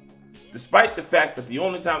succeeded, despite the fact that the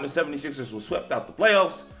only time the 76ers were swept out the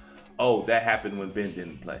playoffs, that happened when Ben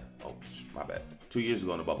didn't play. Oh, my bad. 2 years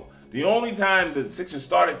ago in the bubble. The only time the Sixers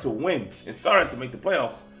started to win and started to make the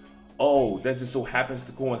playoffs, that just so happens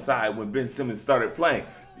to coincide when Ben Simmons started playing.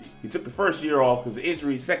 He took the first year off because of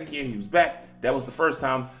injury. Second year he was back. That was the first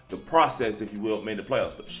time the process, if you will, made the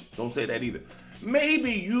playoffs. But don't say that either.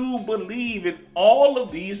 Maybe you believe in all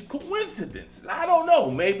of these coincidences. I don't know.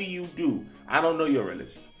 Maybe you do. I don't know your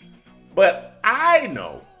religion. But I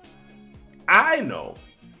know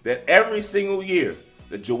that every single year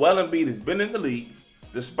that Joel Embiid has been in the league,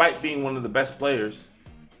 despite being one of the best players,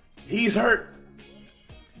 he's hurt.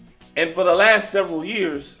 And for the last several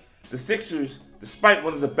years, the Sixers, despite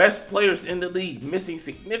one of the best players in the league missing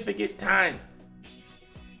significant time,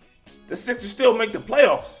 the Sixers still make the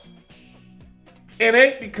playoffs. It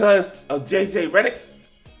ain't because of J.J. Redick,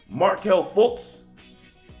 Markelle Fultz.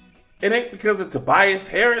 It ain't because of Tobias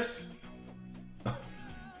Harris.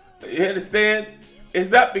 You understand? It's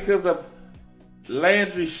not because of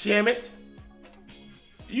Landry Shamet.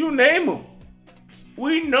 You name them.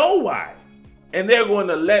 We know why. And they're going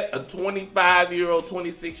to let a 25-year-old,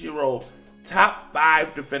 26-year-old top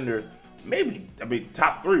 5 defender,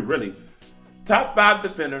 top 3 really, top 5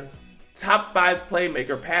 defender, top 5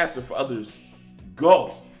 playmaker, passer for others,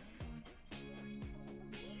 go.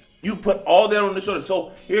 You put all that on the shoulder.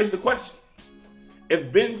 So here's the question.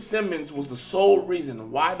 If Ben Simmons was the sole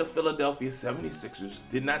reason why the Philadelphia 76ers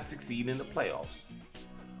did not succeed in the playoffs,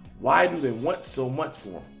 why do they want so much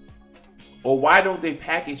for him? Or why don't they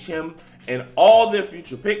package him and all their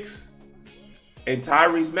future picks and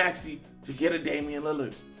Tyrese Maxey to get a Damian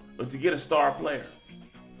Lillard or to get a star player?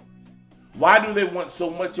 Why do they want so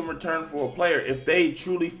much in return for a player if they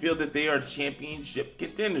truly feel that they are championship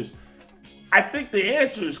contenders? I think the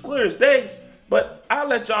answer is clear as day, but I'll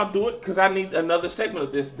let y'all do it because I need another segment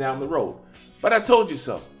of this down the road. But I told you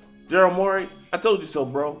so. Daryl Morey, I told you so,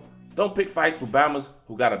 bro. Don't pick fights with Bombers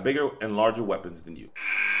who got a bigger and larger weapons than you.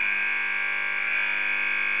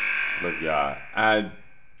 Look, y'all,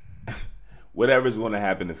 whatever's going to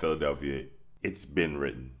happen in Philadelphia, it's been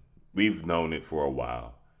written. We've known it for a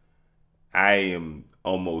while. I am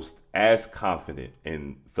almost as confident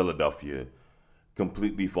in Philadelphia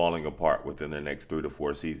completely falling apart within the next 3 to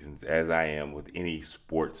 4 seasons as I am with any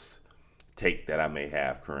sports take that I may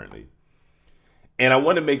have currently. And I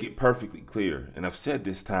want to make it perfectly clear, and I've said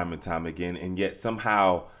this time and time again, and yet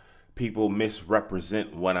somehow people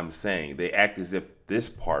misrepresent what I'm saying. They act as if this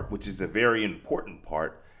part, which is a very important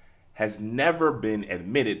part, has never been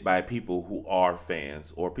admitted by people who are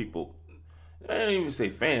fans or people, I don't even say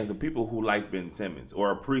fans, but people who like Ben Simmons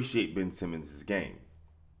or appreciate Ben Simmons' game.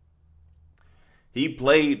 He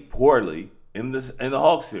played poorly in the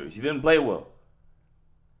Hawks series. He didn't play well.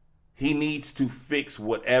 He needs to fix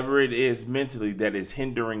whatever it is mentally that is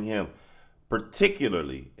hindering him,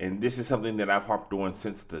 particularly, and this is something that I've harped on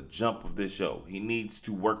since the jump of this show. He needs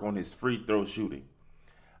to work on his free throw shooting.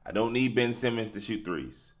 I don't need Ben Simmons to shoot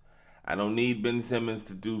threes. I don't need Ben Simmons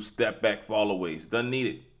to do step back fallaways. Doesn't need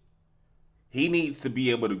it. He needs to be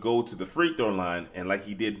able to go to the free throw line and, like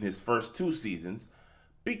he did in his first 2 seasons,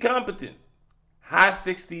 be competent. High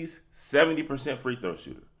 60s, 70% free throw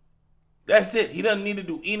shooter. That's it. He doesn't need to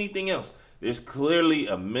do anything else. There's clearly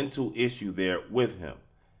a mental issue there with him.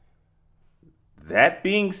 That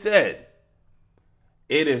being said,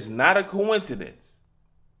 it is not a coincidence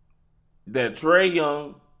that Trae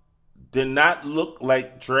Young did not look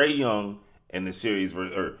like Trae Young in the series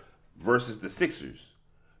versus the Sixers.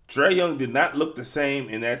 Trae Young did not look the same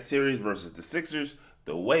in that series versus the Sixers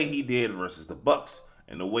the way he did versus the Bucks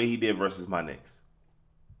and the way he did versus my Knicks.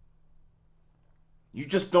 You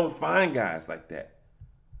just don't find guys like that.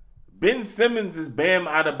 Ben Simmons is Bam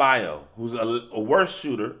Adebayo, who's a worse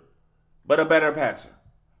shooter, but a better passer.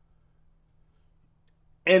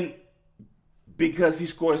 And because he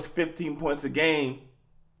scores 15 points a game,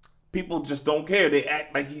 people just don't care. They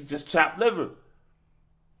act like he's just chopped liver.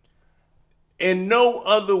 In no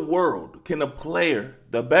other world can a player,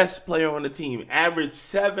 the best player on the team, average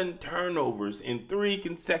 7 turnovers in 3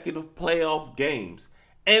 consecutive playoff games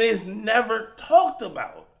and is never talked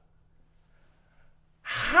about.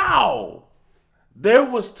 How? There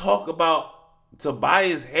was talk about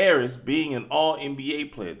Tobias Harris being an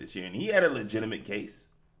all-NBA player this year, and he had a legitimate case.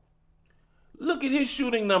 Look at his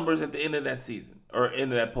shooting numbers at the end of that season, or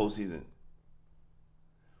end of that postseason.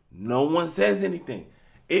 No one says anything.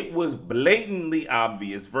 It was blatantly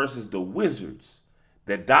obvious versus the Wizards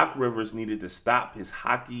that Doc Rivers needed to stop his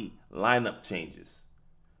hockey lineup changes,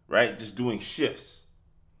 right? Just doing shifts.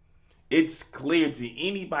 It's clear to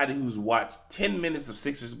anybody who's watched 10 minutes of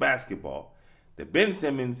Sixers basketball that Ben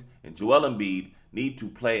Simmons and Joel Embiid need to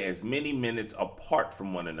play as many minutes apart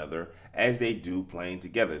from one another as they do playing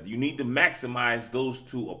together. You need to maximize those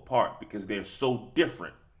two apart because they're so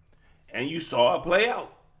different. And you saw it play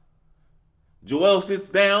out. Joel sits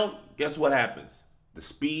down, guess what happens? The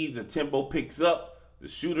speed, the tempo picks up, the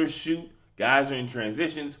shooters shoot, guys are in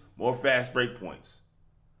transitions, more fast break points.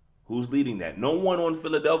 Who's leading that? No one on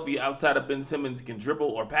Philadelphia outside of Ben Simmons can dribble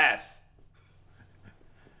or pass.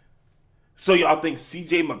 So y'all think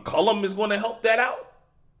CJ McCollum is going to help that out?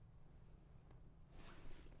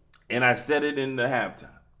 And I said it in the halftime.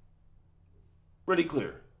 Pretty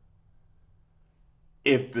clear.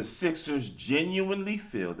 If the Sixers genuinely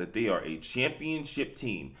feel that they are a championship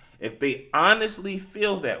team, if they honestly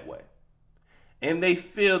feel that way, and they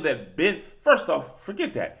feel that first off,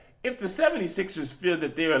 forget that. If the 76ers feel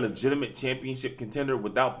that they're a legitimate championship contender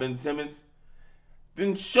without Ben Simmons,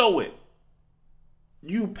 then show it.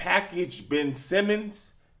 You package Ben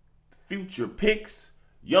Simmons, future picks,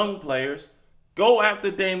 young players, go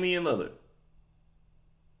after Damian Lillard.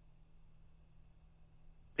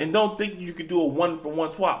 And don't think you could do a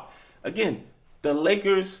 1-for-1 swap. Again, the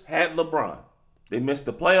Lakers had LeBron. They missed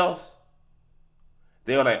the playoffs.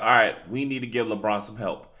 They were like, all right, we need to give LeBron some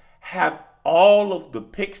help. Have all of the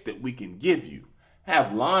picks that we can give you.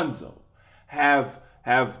 Have Lonzo. Have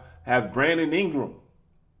Brandon Ingram.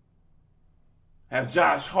 Have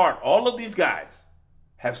Josh Hart. All of these guys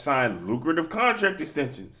have signed lucrative contract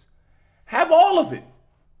extensions. Have all of it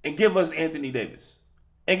and give us Anthony Davis.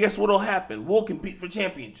 And guess what will happen? We'll compete for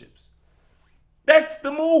championships. That's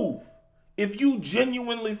the move. If you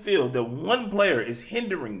genuinely feel that one player is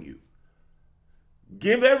hindering you,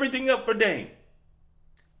 give everything up for Dame.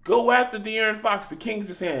 Go after De'Aaron Fox. The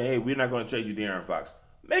Kings are saying, hey, we're not going to trade you De'Aaron Fox.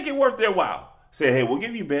 Make it worth their while. Say, hey, we'll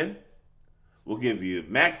give you Ben. We'll give you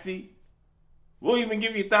Maxey. We'll even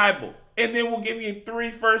give you Thibault. And then we'll give you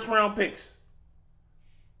 3 first-round picks.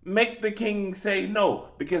 Make the Kings say no.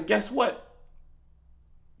 Because guess what?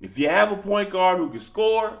 If you have a point guard who can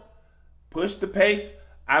score, push the pace,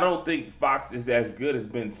 I don't think Fox is as good as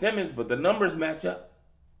Ben Simmons, but the numbers match up.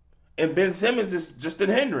 And Ben Simmons is just a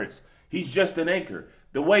hindrance. He's just an anchor.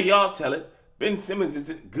 The way y'all tell it, Ben Simmons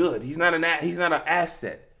isn't good. He's not an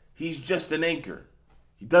asset. He's just an anchor.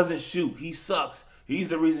 He doesn't shoot. He sucks. He's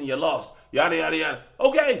the reason you lost. Yada, yada, yada.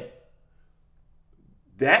 Okay.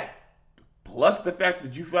 That, plus the fact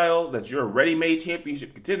that you feel that you're a ready-made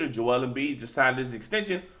championship contender, Joel Embiid just signed his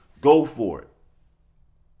extension, go for it.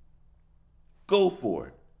 Go for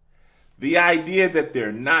it. The idea that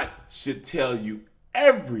they're not should tell you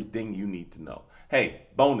everything you need to know. Hey,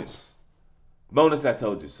 bonus. Bonus, I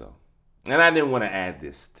told you so. And I didn't want to add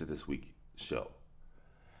this to this week's show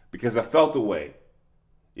because I felt a way.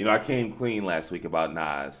 You know, I came clean last week about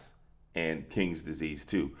Nas and King's Disease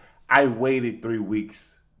too. I waited 3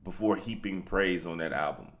 weeks before heaping praise on that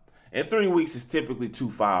album. And 3 weeks is typically too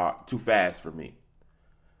fast for me.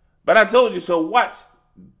 But I told you so. Watch.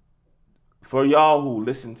 For y'all who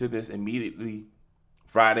listen to this immediately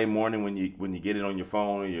Friday morning when you get it on your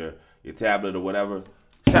phone or your tablet or whatever,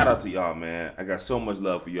 shout out to y'all, man. I got so much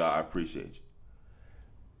love for y'all. I appreciate you.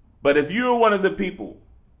 But if you're one of the people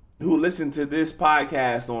who listen to this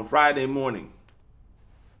podcast on Friday morning,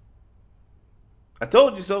 I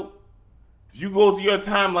told you so. If you go to your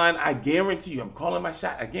timeline, I guarantee you, I'm calling my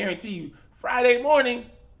shot, I guarantee you, Friday morning,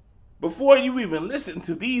 before you even listen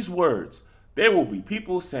to these words, there will be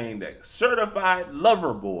people saying that Certified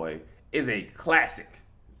Lover Boy is a classic.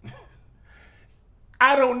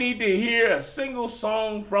 I don't need to hear a single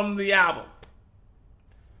song from the album.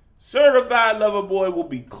 Certified Lover Boy will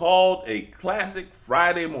be called a classic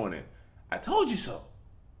Friday morning. I told you so.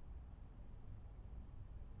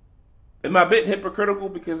 Am I a bit hypocritical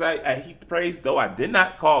because I heaped praise? Though I did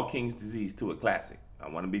not call King's Disease 2 a classic. I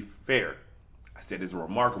want to be fair. I said it's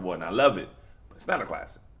remarkable and I love it, but it's not a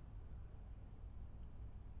classic.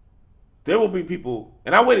 There will be people,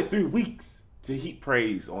 and I waited 3 weeks to heap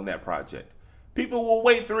praise on that project. People will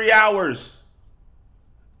wait 3 hours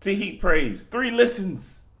to heap praise. 3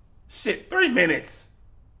 listens. Shit, 3 minutes.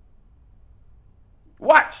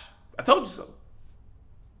 Watch. I told you so.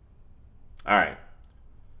 All right.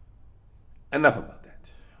 Enough about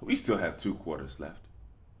that. We still have 2 quarters left.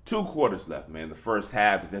 2 quarters left, man. The first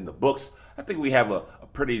half is in the books. I think we have a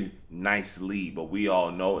pretty nice lead, but we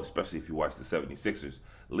all know, especially if you watch the 76ers,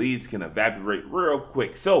 leads can evaporate real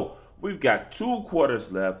quick. So we've got 2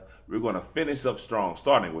 quarters left. We're going to finish up strong,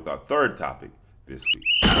 starting with our third topic this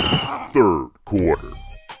week. Third quarter.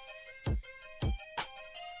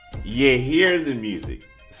 You hear the music,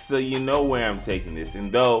 so you know where I'm taking this.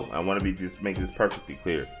 And though I want to make this perfectly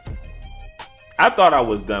clear, I thought I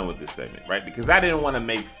was done with this segment, right? Because I didn't want to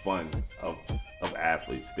make fun of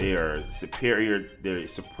athletes. They are superior, they're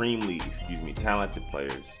supremely, talented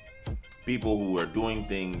players. People who are doing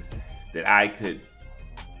things that I could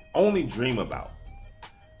only dream about.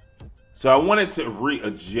 So I wanted to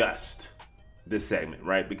readjust this segment,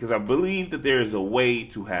 right? Because I believe that there is a way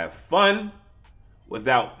to have fun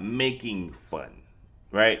without making fun,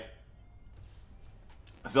 right?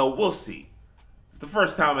 So we'll see. It's the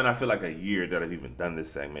first time in I feel like a year that I've even done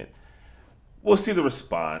this segment. We'll see the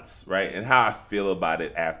response, right? And how I feel about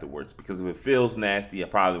it afterwards. Because if it feels nasty, I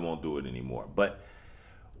probably won't do it anymore. But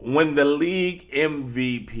when the league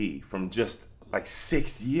MVP from just like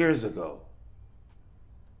 6 years ago,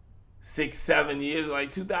 6-7 years,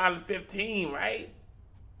 like 2015, right?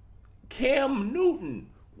 Cam Newton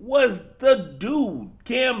was the dude.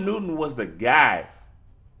 Cam Newton was the guy.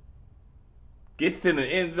 Gets to the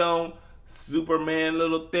end zone, Superman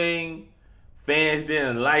little thing. Fans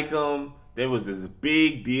didn't like him. There was this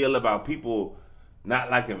big deal about people not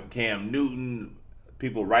liking Cam Newton,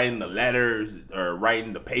 people writing the letters or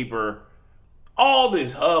writing the paper. All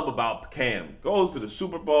this hub about Cam. Goes to the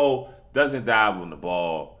Super Bowl, doesn't dive on the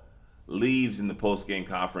ball, leaves in the post-game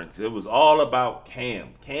conference. It was all about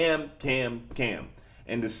Cam.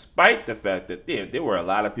 And despite the fact that there were a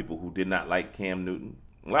lot of people who did not like Cam Newton,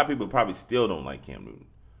 a lot of people probably still don't like Cam Newton,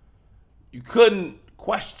 you couldn't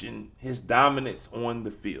question his dominance on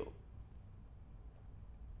the field.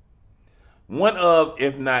 One of,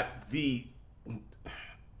 if not the,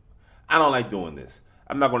 I don't like doing this.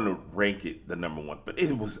 I'm not going to rank it the number one, but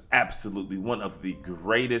it was absolutely one of the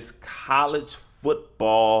greatest college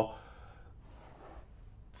football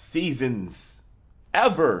seasons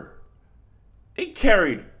ever. He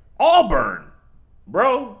carried Auburn,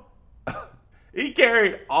 bro. He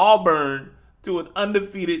carried Auburn to an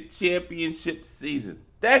undefeated championship season.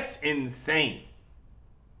 That's insane.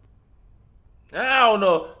 I don't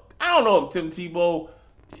know if Tim Tebow,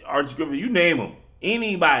 Archie Griffin, you name them,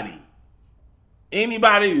 anybody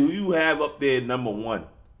who you have up there number one,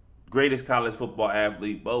 greatest college football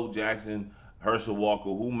athlete, Bo Jackson, Herschel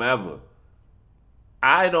Walker, whomever,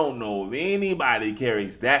 I don't know if anybody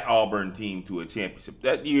carries that Auburn team to a championship.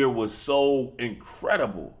 That year was so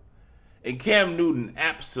incredible. And Cam Newton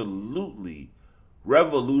absolutely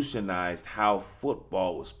revolutionized how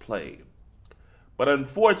football was played. But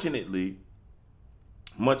unfortunately,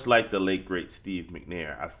 much like the late, great Steve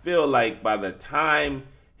McNair, I feel like by the time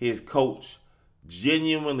his coach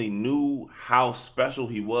genuinely knew how special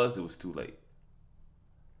he was, it was too late.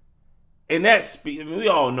 And that we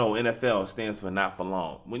all know NFL stands for not for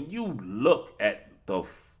long. When you look at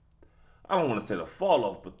I don't want to say the fall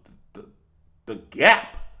off, but the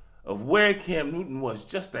gap of where Cam Newton was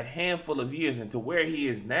just a handful of years into where he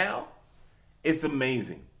is now, it's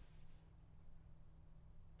amazing.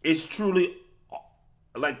 It's truly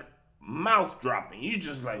like mouth dropping. You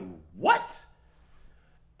just like, what?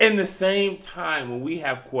 In the same time, when we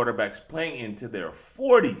have quarterbacks playing into their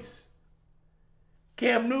 40s,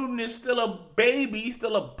 Cam Newton is still a baby,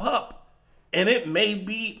 still a pup, and it may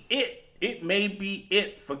be it. It may be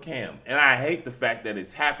it for Cam. And I hate the fact that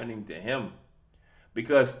it's happening to him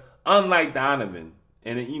because unlike Donovan,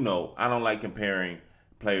 and I don't like comparing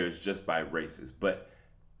players just by races, but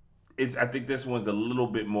I think this one's a little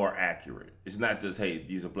bit more accurate. It's not just, hey,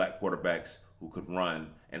 these are black quarterbacks who could run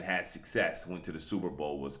and had success, went to the Super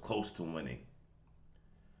Bowl, was close to winning.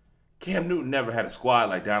 Cam Newton never had a squad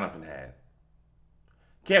like Donovan had.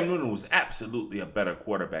 Cam Newton was absolutely a better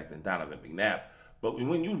quarterback than Donovan McNabb. But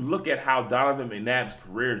when you look at how Donovan McNabb's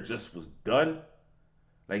career just was done,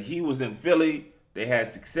 like he was in Philly, they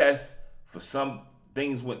had success. For some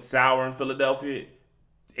things went sour in Philadelphia.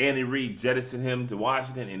 Andy Reid jettisoned him to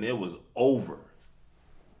Washington, and it was over.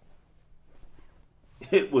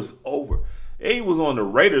 It was over. He was on the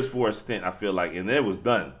Raiders for a stint, I feel like, and it was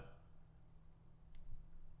done.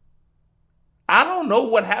 I don't know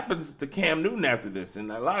what happens to Cam Newton after this. And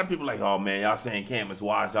a lot of people are like, oh, man, y'all saying Cam is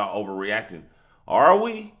washed, y'all overreacting. Are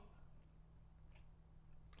we?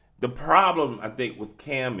 The problem, I think, with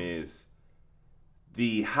Cam is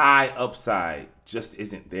the high upside just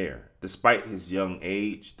isn't there. Despite his young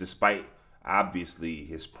age, despite, obviously,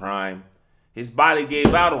 his prime, his body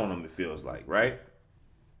gave out on him, it feels like, right?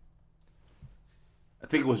 I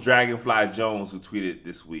think it was Dragonfly Jones who tweeted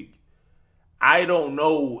this week. I don't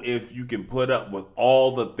know if you can put up with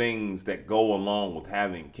all the things that go along with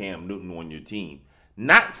having Cam Newton on your team.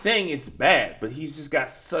 Not saying it's bad, but he's just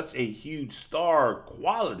got such a huge star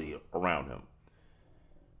quality around him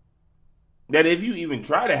that if you even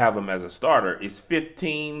try to have him as a starter, is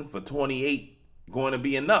 15 for 28 going to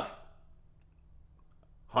be enough?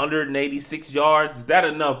 186 yards, is that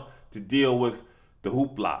enough to deal with the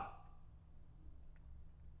hoopla?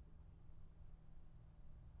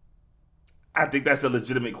 I think that's a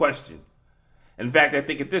legitimate question. In fact, I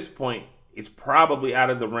think at this point, it's probably out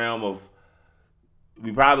of the realm of,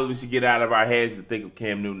 we probably should get out of our heads to think of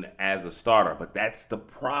Cam Newton as a starter, but that's the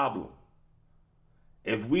problem.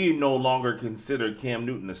 If we no longer consider Cam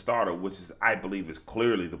Newton a starter, which is, I believe, is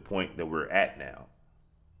clearly the point that we're at now.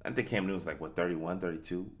 I think Cam Newton's like, 31,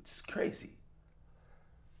 32? It's crazy.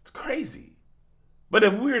 It's crazy. But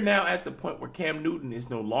if we're now at the point where Cam Newton is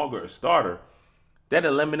no longer a starter, that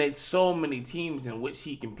eliminates so many teams in which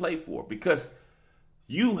he can play for. Because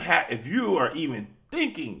if you are even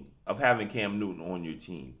thinking of having Cam Newton on your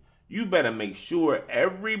team, you better make sure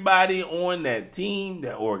everybody on that team,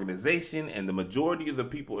 that organization, and the majority of the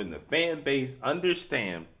people in the fan base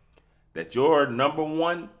understand that your number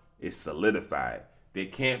one is solidified. There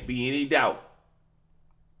can't be any doubt.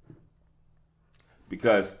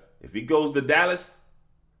 Because if he goes to Dallas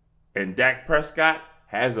and Dak Prescott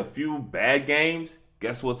has a few bad games,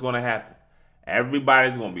 guess what's going to happen?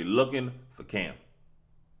 Everybody's going to be looking for Cam.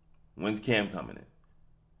 When's Cam coming in?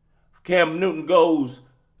 If Cam Newton goes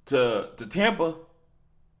to Tampa,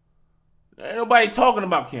 ain't nobody talking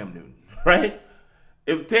about Cam Newton, right?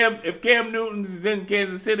 If Cam Newton is in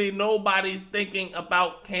Kansas City, nobody's thinking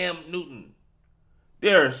about Cam Newton.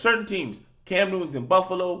 There are certain teams. Cam Newton's in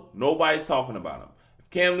Buffalo, nobody's talking about him. If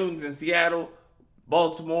Cam Newton's in Seattle,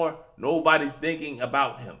 Baltimore, nobody's thinking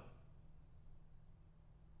about him.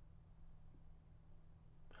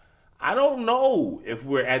 I don't know if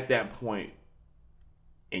we're at that point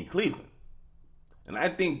in Cleveland. And I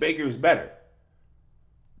think Baker is better.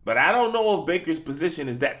 But I don't know if Baker's position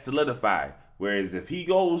is that solidified. Whereas if he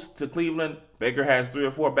goes to Cleveland, Baker has 3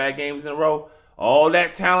 or 4 bad games in a row. All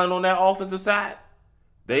that talent on that offensive side,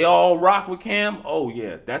 they all rock with Cam. Oh,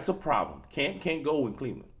 yeah, that's a problem. Cam can't go in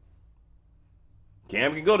Cleveland.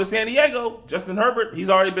 Cam can go to San Diego. Justin Herbert, he's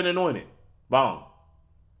already been anointed. Boom.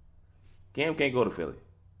 Cam can't go to Philly.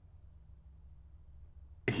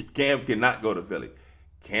 Cam cannot go to Philly.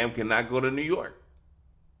 Cam cannot go to New York.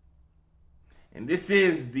 And this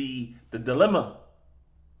is the dilemma.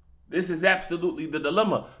 This is absolutely the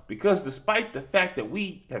dilemma, because despite the fact that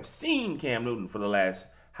we have seen Cam Newton for the last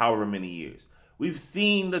however many years, we've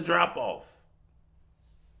seen the drop-off.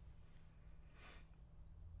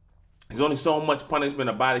 There's only so much punishment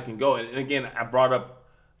a body can go. And again, I brought up,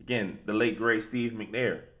 the late, great Steve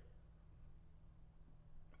McNair.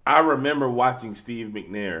 I remember watching Steve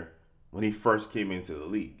McNair when he first came into the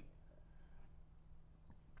league.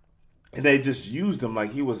 And they just used him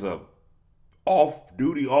like he was a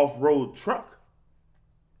off-duty, off-road truck.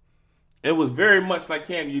 It was very much like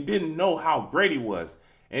Cam. You didn't know how great he was.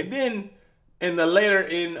 And then in the later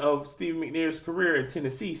end of Steve McNair's career in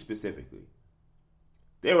Tennessee specifically,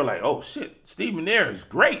 they were like, oh shit, Steve McNair is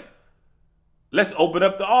great. Let's open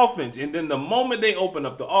up the offense. And then the moment they open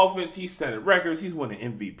up the offense, he's setting records. He's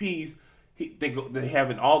winning MVPs. They're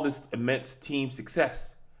having all this immense team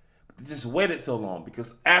success. But they just waited so long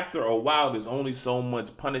because after a while, there's only so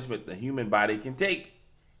much punishment the human body can take.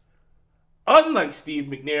 Unlike Steve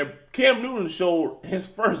McNair, Cam Newton showed his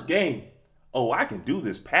first game. Oh, I can do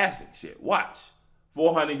this passing shit. Watch.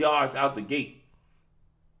 400 yards out the gate.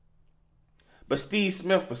 But Steve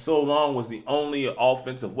Smith for so long was the only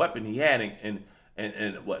offensive weapon he had, I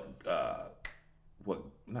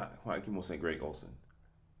keep on saying Greg Olsen.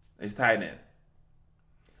 He's tight end.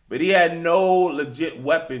 But he had no legit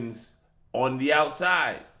weapons on the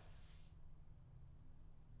outside.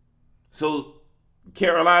 So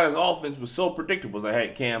Carolina's offense was so predictable. It was like,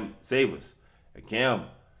 hey, Cam, save us. Hey, Cam,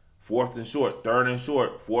 4th and short, 3rd and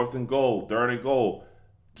short, 4th and goal, 3rd and goal.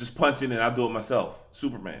 Just punch it in, I'll do it myself.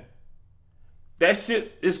 Superman. That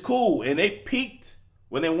shit is cool, and they peaked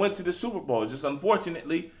when they went to the Super Bowl. Just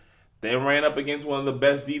unfortunately, they ran up against one of the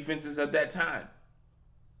best defenses at that time.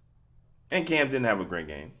 And Cam didn't have a great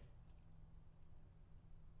game.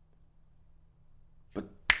 But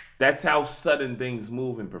that's how sudden things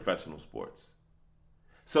move in professional sports.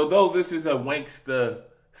 So though this is a wanksta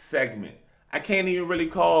segment, I can't even really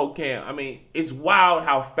call Cam. I mean, it's wild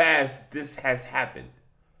how fast this has happened.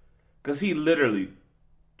 Because he literally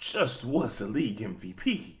just was a league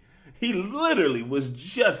MVP. He literally was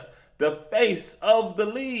just the face of the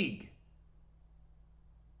league.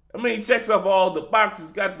 I mean, he checks off all the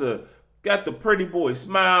boxes, got the pretty boy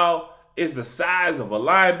smile, is the size of a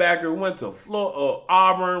linebacker, went to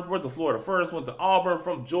Auburn, went to Florida first, went to Auburn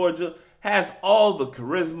from Georgia, has all the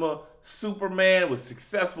charisma. Superman, was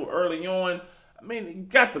successful early on. I mean, he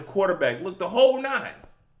got the quarterback, look, the whole nine.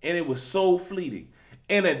 And it was so fleeting.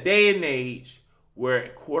 In a day and age where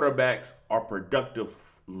quarterbacks are productive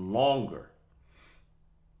longer,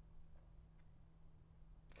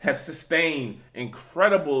 have sustained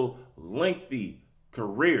incredible, lengthy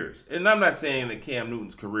careers. And I'm not saying that Cam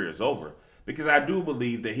Newton's career is over, because I do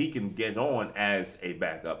believe that he can get on as a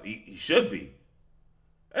backup. He should be.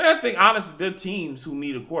 And I think, honestly, there are teams who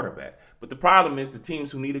need a quarterback. But the problem is the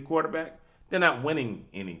teams who need a quarterback, they're not winning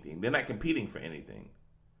anything. They're not competing for anything.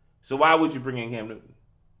 So why would you bring in Cam Newton?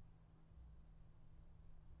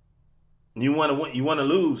 You want to win, you want to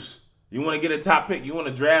lose. You want to get a top pick. You want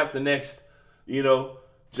to draft the next,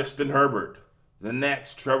 Justin Herbert, the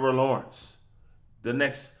next Trevor Lawrence, the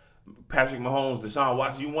next Patrick Mahomes, Deshaun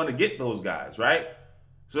Watson. You want to get those guys, right?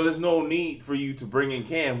 So there's no need for you to bring in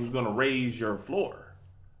Cam, who's going to raise your floor.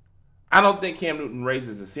 I don't think Cam Newton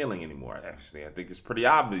raises the ceiling anymore, actually. I think it's pretty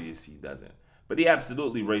obvious he doesn't. But he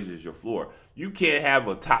absolutely raises your floor. You can't have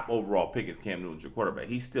a top overall pick if Cam Newton's your quarterback.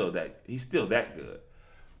 He's still that good.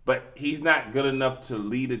 But he's not good enough to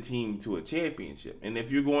lead a team to a championship. And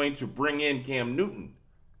if you're going to bring in Cam Newton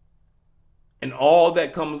and all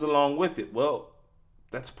that comes along with it, well,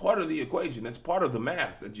 that's part of the equation. That's part of the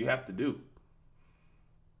math that you have to do.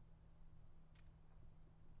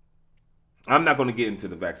 I'm not going to get into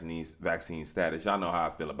the vaccine status. Y'all know how I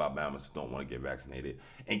feel about Bama's who don't want to get vaccinated.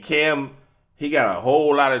 And Cam, he got a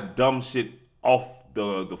whole lot of dumb shit off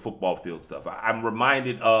the football field stuff. I'm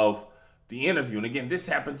reminded of the interview, and again, this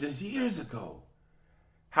happened just years ago.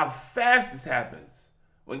 How fast this happens.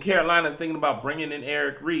 When Carolina's thinking about bringing in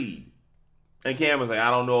Eric Reed, and Cam was like, I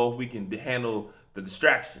don't know if we can handle the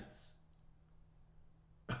distractions.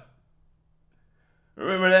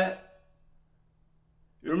 Remember that?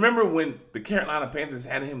 You remember when the Carolina Panthers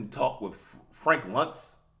had him talk with Frank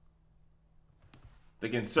Luntz, the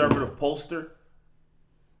conservative pollster,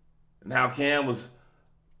 and how Cam was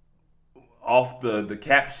off the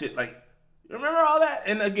cap shit? Like, you remember all that?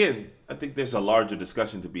 And again, I think there's a larger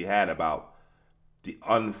discussion to be had about the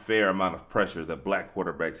unfair amount of pressure that black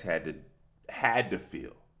quarterbacks had to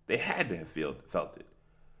feel. They had to have felt it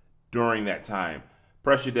during that time.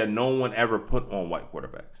 Pressure that no one ever put on white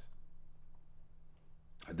quarterbacks.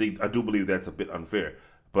 I do believe that's a bit unfair.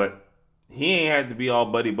 But he ain't had to be all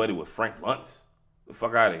buddy-buddy with Frank Luntz. The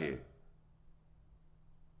fuck out of here.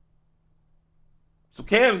 So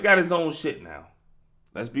Cam's got his own shit now.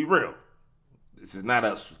 Let's be real. This is not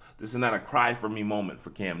a cry for me moment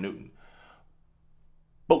for Cam Newton.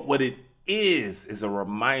 But what it is a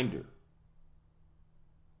reminder.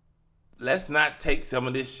 Let's not take some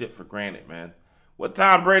of this shit for granted, man. What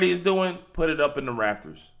Tom Brady is doing, put it up in the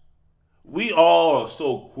rafters. We all are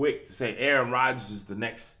so quick to say Aaron Rodgers is the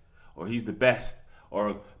next, or he's the best,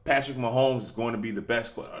 or Patrick Mahomes is going to be the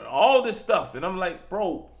best. All this stuff. And I'm like,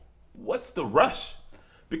 bro, what's the rush?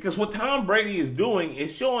 Because what Tom Brady is doing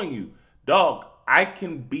is showing you, dog, I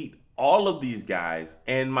can beat all of these guys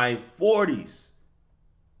in my 40s.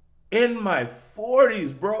 In my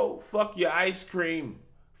 40s, bro. Fuck your ice cream.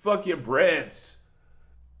 Fuck your breads.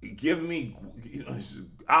 Give me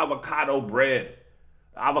avocado bread.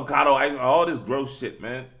 Avocado, all this gross shit,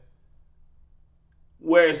 man.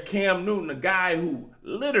 Whereas Cam Newton, a guy who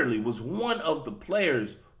literally was one of the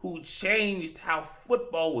players who changed how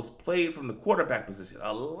football was played from the quarterback position,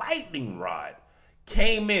 a lightning rod,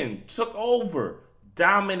 came in, took over,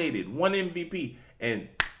 dominated, won MVP, and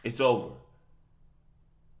it's over.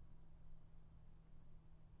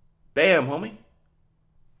 Damn, homie.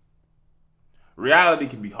 Reality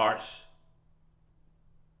can be harsh.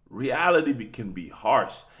 Reality can be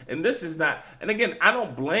harsh. And this is not, and again, I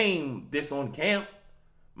don't blame this on Cam.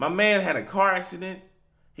 My man had a car accident.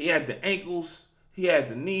 He had the ankles. He had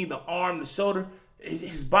the knee, the arm, the shoulder.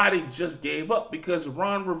 His body just gave up because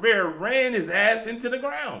Ron Rivera ran his ass into the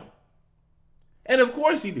ground. And of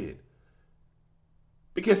course he did.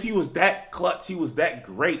 Because he was that clutch. He was that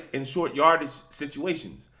great in short yardage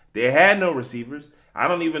situations. They had no receivers. I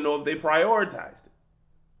don't even know if they prioritized it.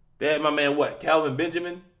 They had my man, Calvin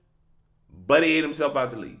Benjamin? Buddy ate himself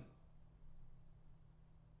out the league.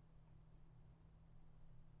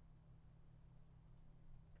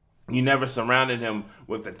 You never surrounded him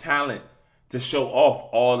with the talent to show off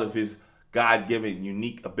all of his God-given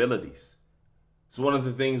unique abilities. It's one of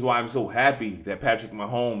the things why I'm so happy that Patrick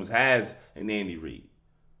Mahomes has an Andy Reid.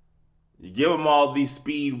 You give him all these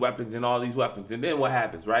speed weapons and all these weapons, and then what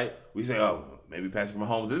happens, right? We say, oh, maybe Patrick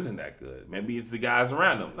Mahomes isn't that good. Maybe it's the guys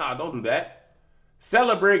around him. No, don't do that.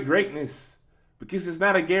 Celebrate greatness because it's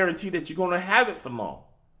not a guarantee that you're going to have it for long.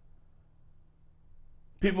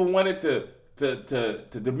 People wanted to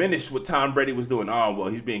diminish what Tom Brady was doing. Oh, well,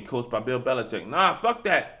 he's being coached by Bill Belichick. Nah, fuck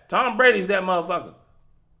that. Tom Brady's that motherfucker.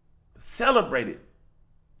 Celebrate it.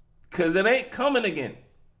 Because it ain't coming again.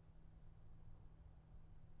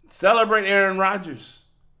 Celebrate Aaron Rodgers.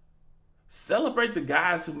 Celebrate the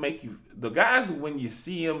guys who make you, the guys who when you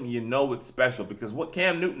see them, you know it's special. Because what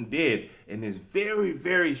Cam Newton did in his very,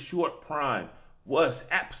 very short prime was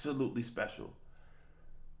absolutely special.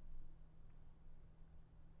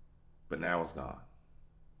 But now it's gone.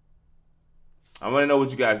 I want to know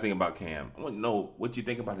what you guys think about Cam. I want to know what you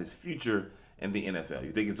think about his future in the NFL.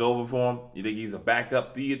 You think it's over for him? You think he's a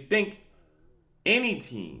backup? Do you think any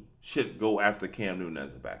team should go after Cam Newton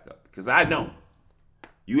as a backup? Because I don't.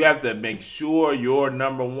 You have to make sure your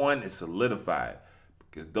number one is solidified.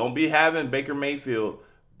 Because don't be having Baker Mayfield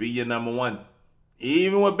be your number one.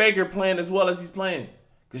 Even with Baker playing as well as he's playing.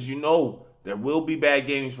 Because you know there will be bad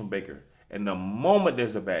games from Baker. And the moment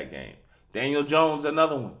there's a bad game, Daniel Jones,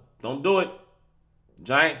 another one. Don't do it.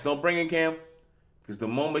 Giants, don't bring in Cam. Because the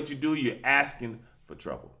moment you do, you're asking for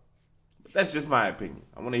trouble. But that's just my opinion.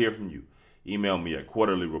 I want to hear from you. Email me at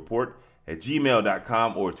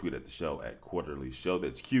quarterlyreport@gmail.com or tweet at the show at quarterlyshow.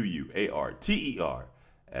 That's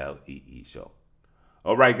QUARTERLEE show.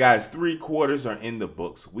 All right, guys, 3 quarters are in the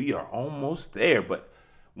books. We are almost there. But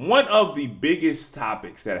one of the biggest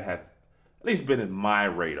topics that have at least been in my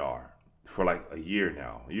radar for like a year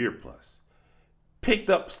now, a year plus, picked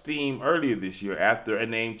up steam earlier this year after a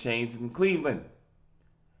name change in Cleveland.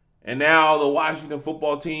 And now the Washington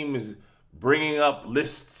football team is bringing up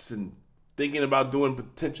lists and thinking about doing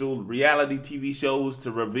potential reality TV shows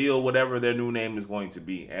to reveal whatever their new name is going to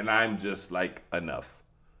be. And I'm just like, enough.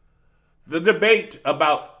 The debate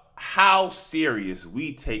about how serious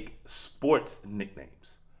we take sports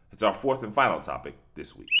nicknames. It's our 4th and final topic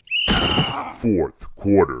this week. 4th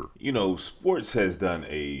quarter. You know, sports has done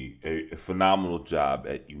a phenomenal job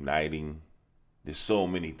at uniting. There's so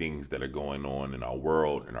many things that are going on in our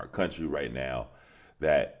world, in our country right now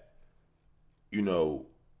that, you know,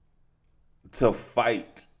 to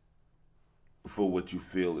fight for what you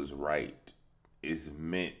feel is right is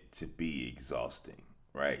meant to be exhausting,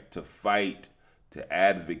 right? To fight, to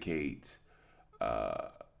advocate,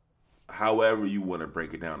 however you want to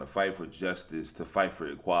break it down, to fight for justice, to fight for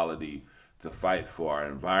equality, to fight for our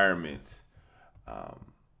environment,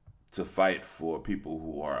 to fight for people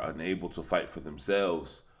who are unable to fight for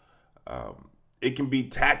themselves. It can be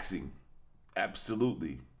taxing,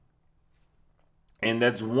 absolutely. And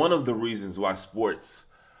that's one of the reasons why sports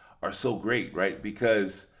are so great, right?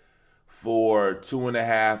 Because for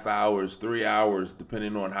 2.5 hours, 3 hours,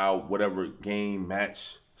 depending on whatever game,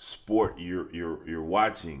 match, sport you're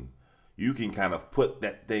watching, you can kind of put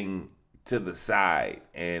that thing to the side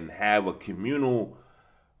and have a communal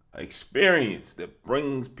experience that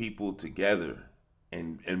brings people together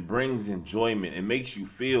and brings enjoyment and makes you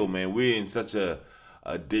feel, man, we're in such a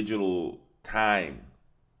digital time.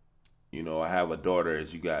 You know, I have a daughter,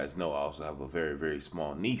 as you guys know. I also have a very, very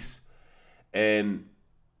small niece. And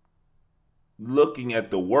looking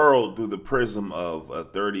at the world through the prism of a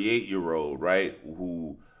 38-year-old, right,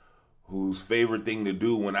 whose favorite thing to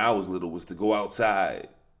do when I was little was to go outside.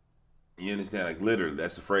 You understand? Like, literally,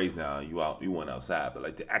 that's the phrase now. You went outside, but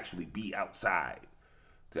like to actually be outside,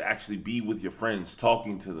 to actually be with your friends,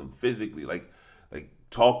 talking to them physically, like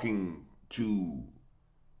talking to,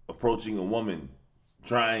 approaching a woman,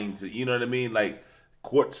 trying to, you know what I mean? Like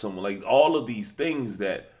court someone, like all of these things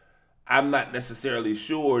that I'm not necessarily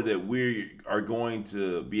sure that we are going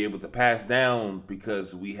to be able to pass down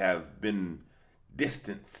because we have been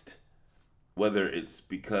distanced, whether it's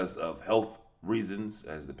because of health reasons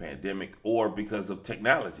as the pandemic or because of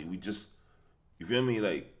technology. We just, you feel me?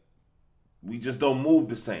 Like we just don't move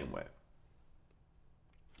the same way.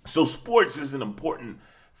 So sports is an important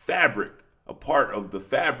fabric, a part of the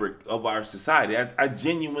fabric of our society. I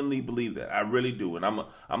genuinely believe that. I really do. And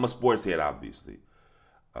I'm a sports head, obviously.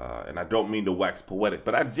 And I don't mean to wax poetic,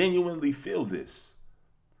 but I genuinely feel this.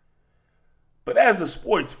 But as a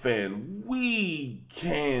sports fan, we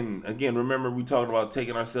can, again, remember we talked about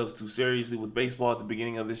taking ourselves too seriously with baseball at the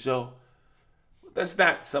beginning of the show? That's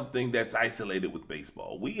not something that's isolated with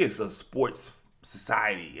baseball. We as a sports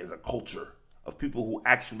society, as a culture of people who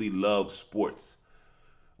actually love sports,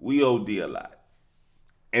 we OD a lot.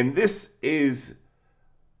 And this is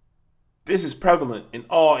prevalent in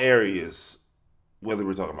all areas, whether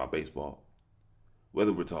we're talking about baseball,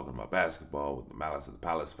 whether we're talking about basketball. The Malice of the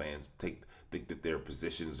Palace fans think that their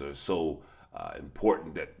positions are so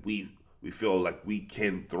important that we feel like we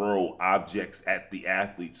can throw objects at the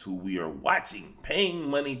athletes who we are watching, paying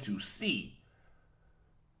money to see.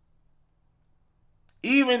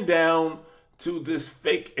 Even down to this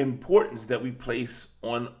fake importance that we place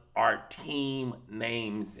on our team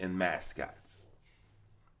names and mascots.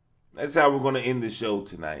 That's how we're going to end the show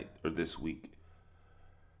tonight or this week.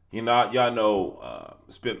 You know, y'all know,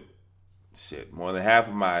 spent more than half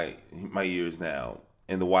of my years now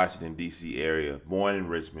in the Washington, D.C. area. Born in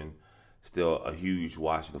Richmond, still a huge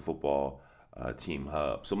Washington football team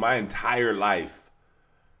hub. So my entire life,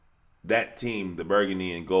 that team, the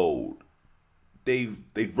Burgundy and Gold,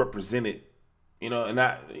 they've represented, and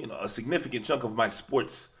a significant chunk of my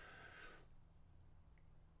sports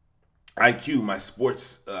IQ, my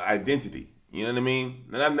sports identity. You know what I mean?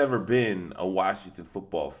 And I've never been a Washington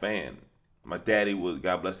football fan. My daddy was,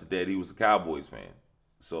 God bless the dad, he was a Cowboys fan.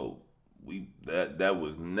 So that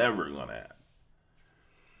was never gonna happen.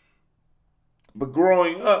 But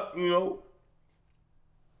growing up, you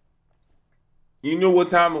knew what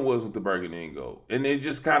time it was with the Burgundy and Gold. And it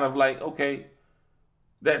just kind of like, okay,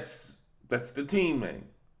 that's the team name.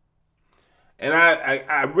 And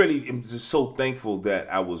I really am just so thankful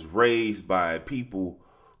that I was raised by people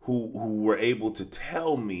who were able to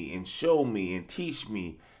tell me and show me and teach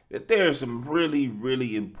me that there are some really,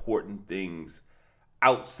 really important things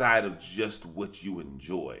outside of just what you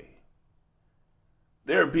enjoy.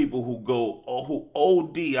 There are people who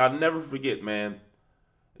OD. I'll never forget, man.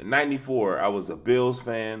 In 94, I was a Bills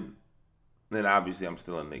fan. Then obviously I'm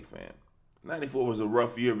still a Knicks fan. 94 was a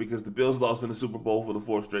rough year because the Bills lost in the Super Bowl for the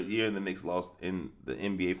fourth straight year, and the Knicks lost in the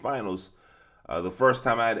NBA Finals. The first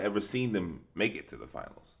time I had ever seen them make it to the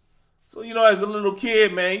finals. So, as a little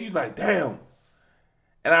kid, man, you're like, damn.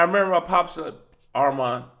 And I remember my pops said,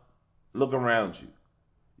 Armon, look around you.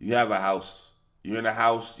 You have a house. You're in a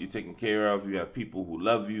house you're taken care of. You have people who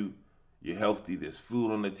love you. You're healthy. There's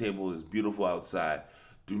food on the table. It's beautiful outside.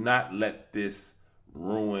 Do not let this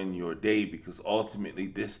ruin your day, because ultimately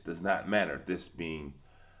this does not matter. This being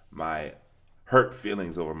my hurt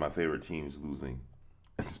feelings over my favorite teams losing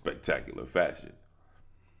in spectacular fashion.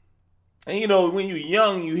 And when you're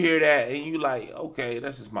young, you hear that and you like, okay,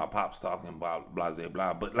 that's just my pops talking about blah, blah,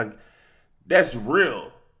 blah. But like, that's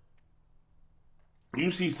real.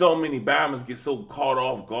 You see so many Bama's get so caught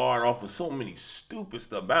off guard off of so many stupid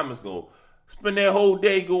stuff. Bama's go spend their whole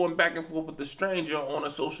day going back and forth with a stranger on a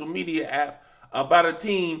social media app about a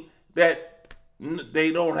team that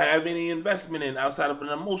they don't have any investment in outside of an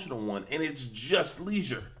emotional one, and it's just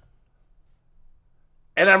leisure.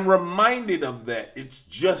 And I'm reminded of that. It's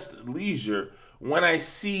just leisure when I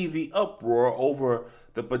see the uproar over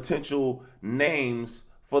the potential names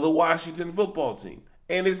for the Washington football team.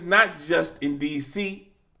 And it's not just in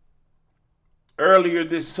D.C. Earlier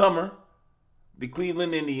this summer, the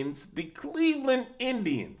Cleveland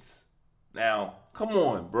Indians. Now, come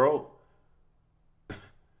on, bro.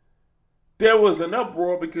 There was an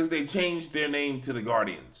uproar because they changed their name to the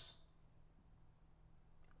Guardians.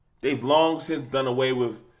 They've long since done away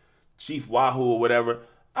with Chief Wahoo or whatever.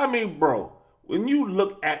 I mean, bro, when you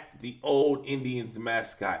look at the old Indians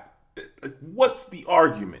mascot, what's the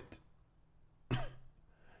argument?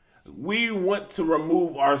 We want to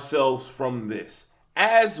remove ourselves from this,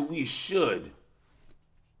 as we should.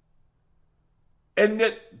 And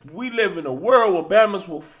yet we live in a world where Bama's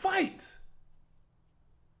will fight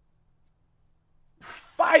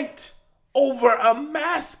over a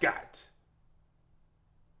mascot,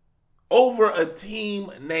 over a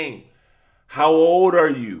team name. How old are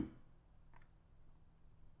you?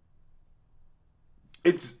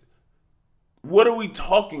 What are we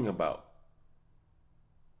talking about?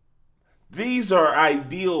 These are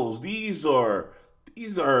ideals. These are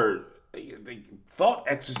thought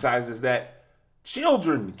exercises that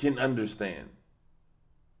children can understand.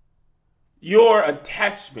 Your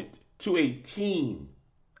attachment to a team,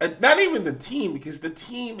 not even the team, because the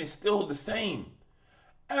team is still the same.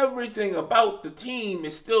 Everything about the team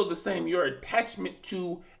is still the same. Your attachment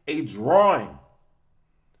to a drawing,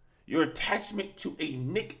 your attachment to a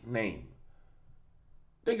nickname.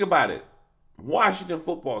 Think about it. Washington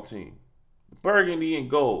football team, burgundy and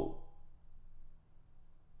gold.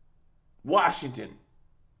 Washington.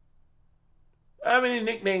 How many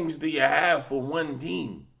nicknames do you have for one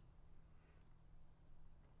team?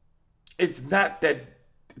 It's not that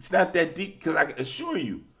deep, because I can assure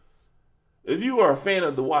you, if you are a fan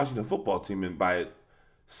of the Washington football team and by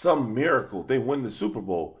some miracle they win the Super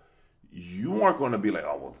Bowl, you aren't going to be like,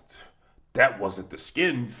 oh, well, that wasn't the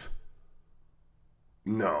Skins.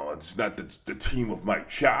 No, it's not the team of my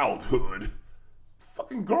childhood.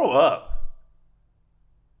 Fucking grow up.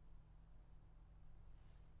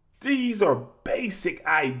 These are basic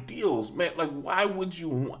ideals, man. Like, why would you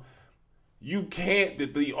want... You can't...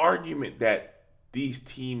 The argument that these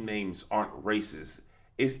team names aren't racist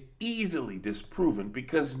is easily disproven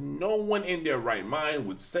because no one in their right mind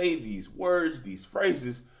would say these words, these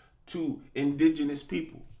phrases to indigenous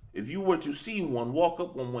people. If you were to see one, walk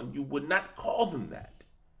up on one, you would not call them that.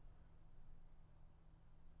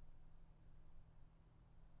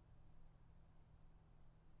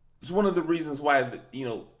 It's one of the reasons why the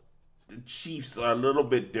Chiefs are a little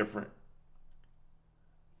bit different,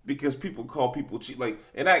 because people call people Chief, like,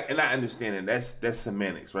 and I understand it. That's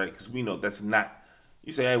semantics, right? Because we know that's not.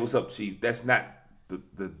 You say, "Hey, what's up, Chief?" That's not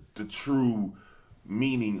the true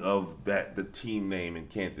meaning of the team name in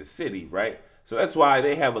Kansas City, right? So that's why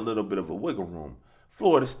they have a little bit of a wiggle room.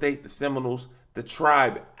 Florida State, the Seminoles, the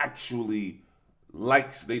tribe actually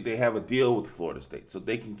likes, they have a deal with Florida State, so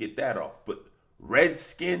they can get that off. But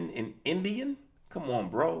Redskin and Indian, come on,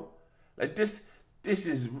 bro. Like this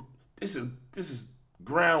is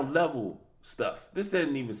ground level stuff. This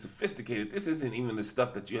isn't even sophisticated. This isn't even the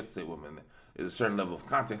stuff that you have to say, well, man, there's a certain level of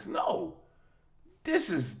context. No,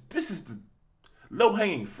 this is the low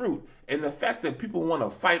hanging fruit, and the fact that people want to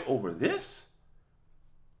fight over this,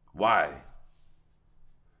 why?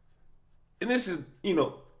 And this is,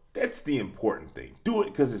 that's the important thing. Do it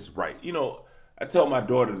because it's right. I tell my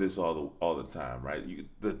daughter this all the time, right?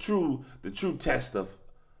 The true test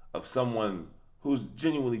of someone who's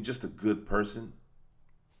genuinely just a good person,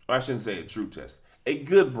 or I shouldn't say a true test, a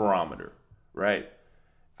good barometer, right?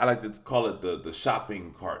 I like to call it the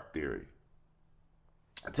shopping cart theory.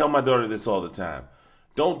 I tell my daughter this all the time.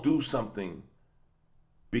 Don't do something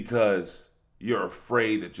because you're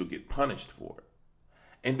afraid that you'll get punished for it.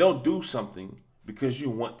 And don't do something because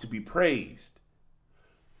you want to be praised.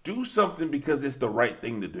 Do something because it's the right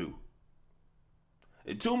thing to do.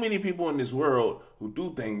 And too many people in this world who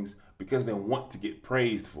do things because they want to get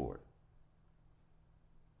praised for it.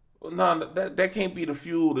 Well, no, that can't be the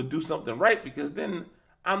fuel to do something right, because then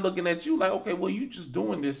I'm looking at you like, okay, well, you just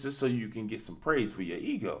doing this just so you can get some praise for your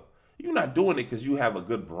ego. You're not doing it because you have a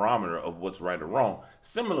good barometer of what's right or wrong.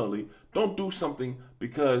 Similarly, don't do something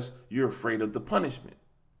because you're afraid of the punishment.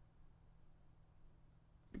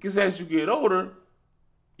 Because as you get older,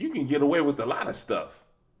 you can get away with a lot of stuff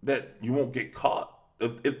that you won't get caught.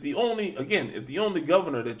 If the only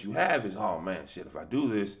governor that you have is, oh man, shit, if I do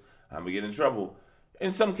this, I'm gonna get in trouble.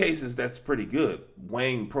 In some cases, that's pretty good,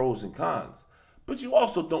 weighing pros and cons. But you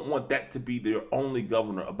also don't want that to be their only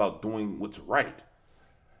governor about doing what's right.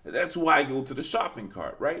 That's why I go to the shopping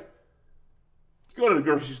cart, right? You go to the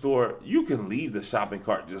grocery store, you can leave the shopping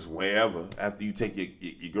cart just wherever after you take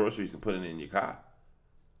your groceries and put it in your car.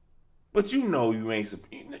 But you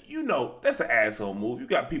know that's an asshole move. You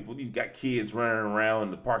got kids running around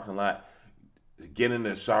in the parking lot, getting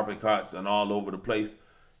the shopping carts and all over the place.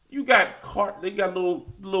 They got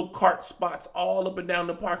little cart spots all up and down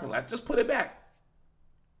the parking lot. Just put it back.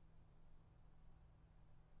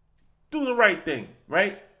 Do the right thing,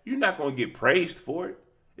 right? You're not going to get praised for it.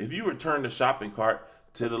 If you return the shopping cart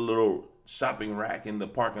to the little shopping rack in the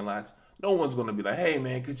parking lots, no one's going to be like, hey,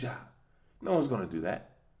 man, good job. No one's going to do that.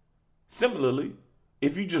 Similarly,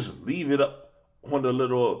 if you just leave it up on the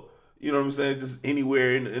little, you know what I'm saying, just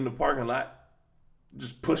anywhere in the parking lot,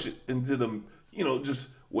 just push it into the, just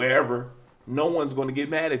wherever, no one's going to get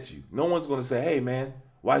mad at you. No one's going to say, hey, man,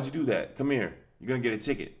 why'd you do that? Come here. You're going to get a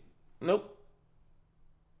ticket. Nope.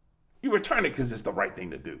 You return it because it's the right thing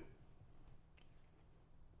to do.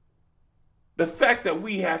 The fact that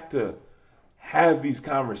we have to have these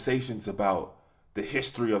conversations about the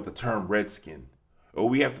history of the term redskin, or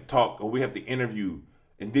we have to interview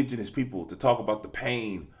indigenous people to talk about the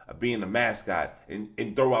pain of being a mascot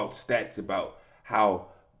and throw out stats about how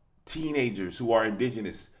teenagers who are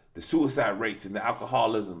indigenous, the suicide rates and the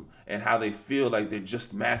alcoholism and how they feel like they're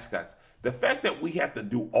just mascots. The fact that we have to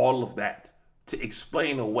do all of that to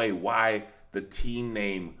explain away why the team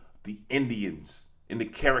name, the Indians, and the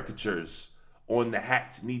caricatures on the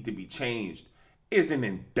hats need to be changed is an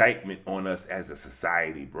indictment on us as a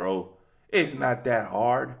society, bro. It's not that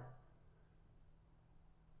hard.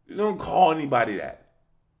 You don't call anybody that.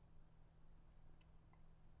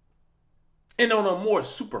 And on a more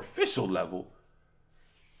superficial level,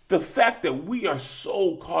 the fact that we are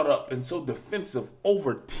so caught up and so defensive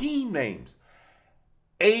over team names.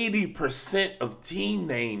 80% of team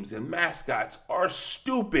names and mascots are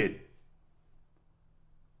stupid.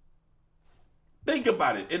 Think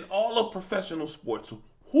about it. In all of professional sports,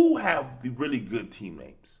 who have the really good team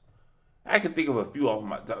names? I can think of a few off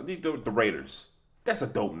my top. The Raiders. That's a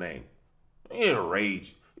dope name. You need a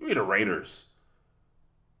rage. You need the Raiders.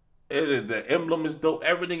 The emblem is dope.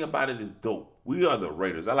 Everything about it is dope. We are the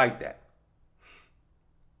Raiders. I like that.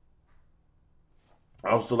 I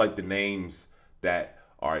also like the names that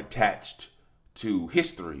are attached to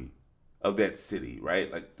history of that city,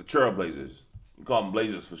 right? Like the Trailblazers. You call them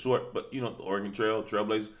Blazers for short, but the Oregon Trail,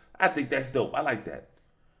 Trailblazers. I think that's dope. I like that.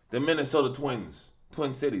 The Minnesota Twins,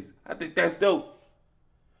 Twin Cities. I think that's dope.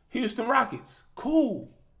 Houston Rockets. Cool.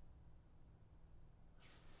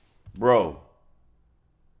 Bro.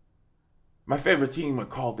 My favorite team are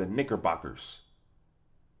called the Knickerbockers.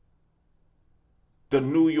 The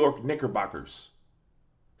New York Knickerbockers.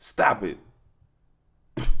 Stop it.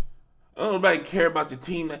 Don't nobody care about your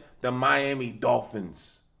team. The Miami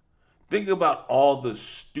Dolphins. Think about all the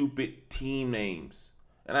stupid team names.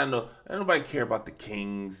 And I know nobody care about the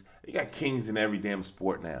Kings. You got Kings in every damn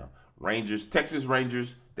sport now. Rangers, Texas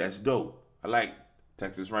Rangers, that's dope. I like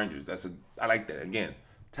Texas Rangers. I like that. Again,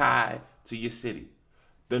 tie to your city.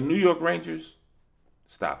 The New York Rangers,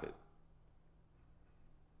 stop it.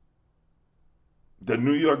 The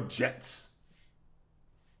New York Jets.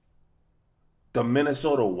 The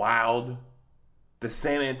Minnesota Wild. The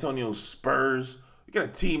San Antonio Spurs. You got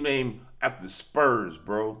a team named after Spurs,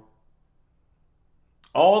 bro.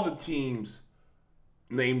 All the teams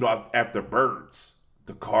named after birds.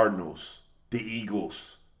 The Cardinals. The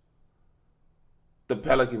Eagles. The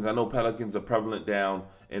Pelicans. I know Pelicans are prevalent down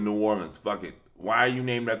in New Orleans. Fuck it. Why are you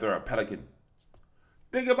named after a Pelican?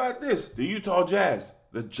 Think about this. The Utah Jazz.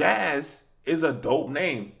 The Jazz is a dope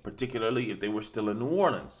name, particularly if they were still in New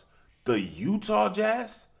Orleans. The Utah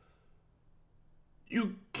Jazz?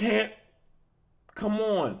 You can't. Come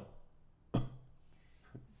on.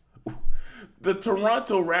 The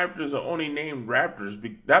Toronto Raptors are only named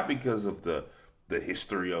Raptors not because of the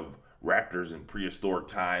history of Raptors in prehistoric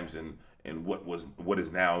times and what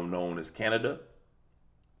is now known as Canada.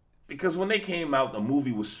 Because when they came out, the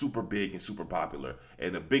movie was super big and super popular,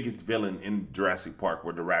 and the biggest villain in Jurassic Park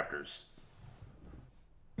were the Raptors.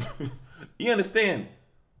 You understand?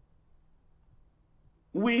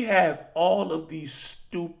 We have all of these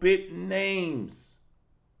stupid names.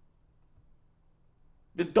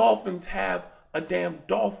 The Dolphins have a damn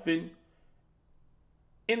dolphin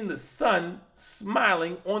in the sun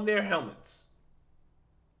smiling on their helmets.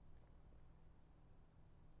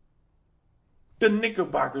 The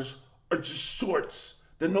Knickerbockers are just shorts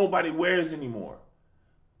that nobody wears anymore.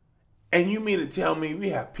 And you mean to tell me we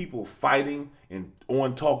have people fighting and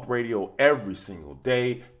on talk radio every single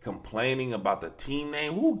day complaining about the team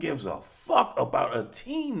name? Who gives a fuck about a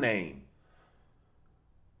team name?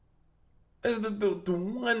 That's the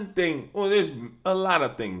one thing. Well, there's a lot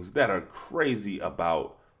of things that are crazy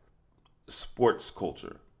about sports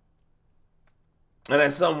culture. And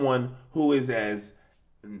as someone who is as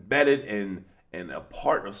embedded and a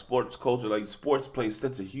part of sports culture, like sports plays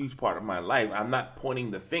such a huge part of my life, I'm not pointing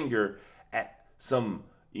the finger at some,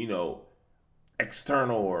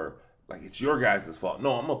 external or like it's your guys' fault.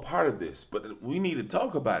 No, I'm a part of this, but we need to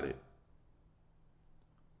talk about it.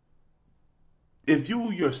 If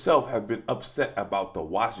you yourself have been upset about the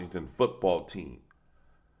Washington football team,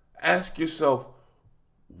 ask yourself,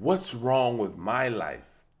 what's wrong with my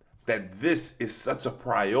life that this is such a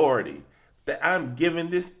priority, that I'm giving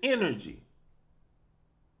this energy?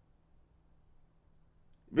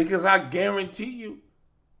 Because I guarantee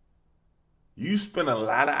you spend a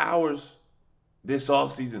lot of hours this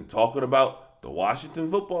offseason talking about the Washington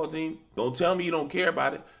football team. Don't tell me you don't care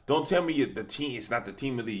about it. Don't tell me the team, it's not the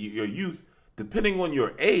team of your youth. Depending on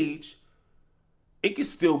your age, it can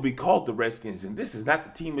still be called the Redskins, and this is not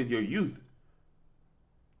the team of your youth.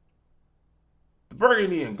 The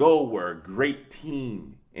Burgundy and Gold were a great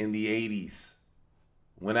team in the 80s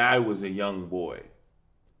when I was a young boy.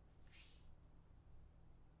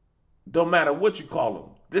 Don't matter what you call them,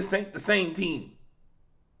 this ain't the same team.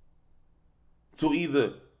 So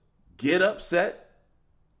either get upset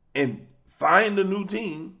and find a new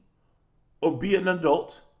team, or be an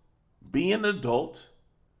adult,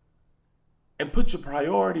 and put your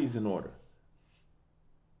priorities in order.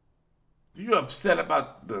 If you're upset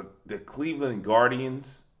about the Cleveland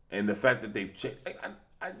Guardians and the fact that they've changed,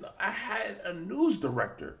 I had a news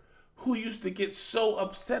director who used to get so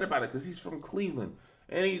upset about it because he's from Cleveland.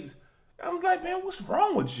 And I'm like, man, what's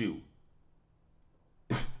wrong with you?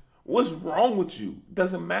 What's wrong with you?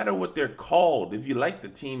 Doesn't matter what they're called. If you like the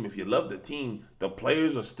team, if you love the team, the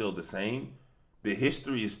players are still the same. The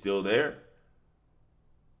history is still there.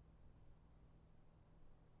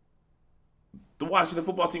 The Washington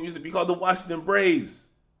football team used to be called the Washington Braves.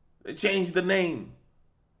 They changed the name.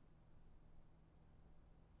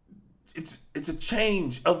 It's a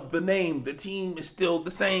change of the name. The team is still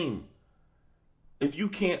the same. If you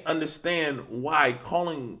can't understand why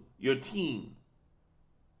calling your team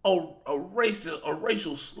a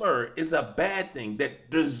racial slur is a bad thing that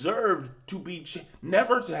deserved to be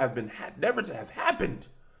never to have happened.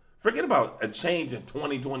 Forget about a change in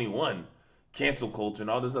 2021, cancel culture, and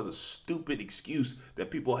all this other stupid excuse that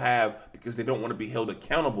people have because they don't want to be held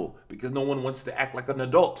accountable, because no one wants to act like an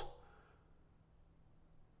adult.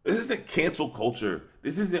 This isn't cancel culture.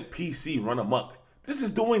 This isn't PC run amok. This is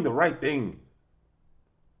doing the right thing.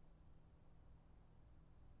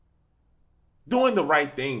 Doing the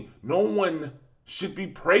right thing. No one should be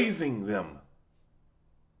praising them,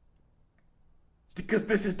 because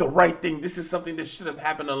this is the right thing. This is something that should have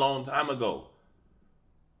happened a long time ago.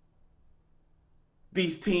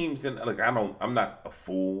 These teams, and look, I'm not a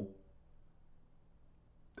fool.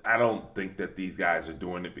 I don't think that these guys are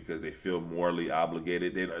doing it because they feel morally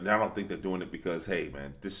obligated. I don't think they're doing it because, hey,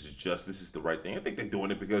 man, this is the right thing. I think they're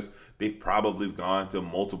doing it because they've probably gone to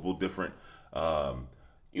multiple different,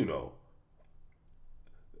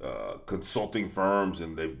 consulting firms,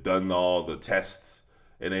 and they've done all the tests,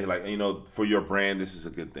 and they like, for your brand, this is a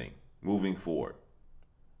good thing moving forward.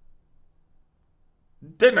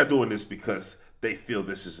 They're not doing this because they feel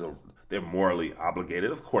they're morally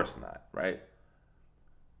obligated. Of course not, right?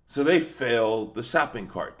 So they failed the shopping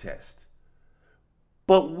cart test.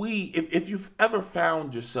 But if you've ever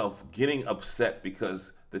found yourself getting upset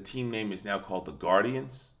because the team name is now called the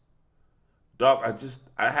Guardians, dog,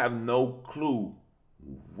 I have no clue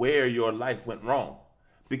where your life went wrong,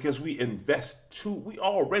 because we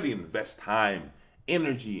already invest time,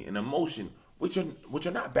 energy, and emotion, which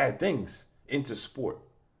are not bad things, into sport.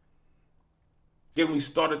 Again, we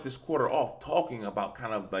started this quarter off talking about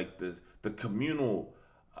kind of like the communal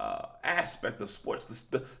aspect of sports,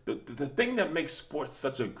 the thing that makes sports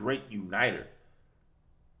such a great uniter.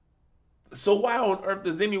 So why on earth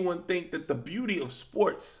does anyone think that the beauty of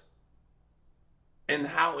sports and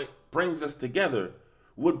how it brings us together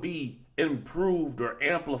would be improved or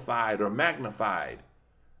amplified or magnified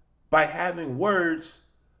by having words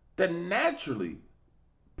that naturally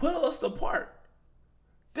put us apart?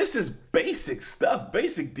 This is basic stuff,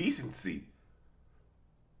 basic decency.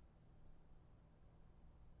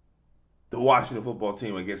 The Washington football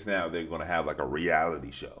team, I guess now they're going to have like a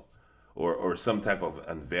reality show or some type of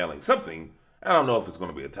unveiling, something. I don't know if it's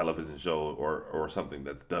going to be a television show or something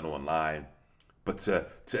that's done online, but to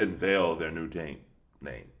unveil their new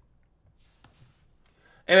name.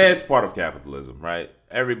 And that's part of capitalism, right?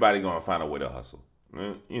 Everybody gonna find a way to hustle.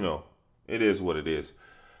 You know, it is what it is.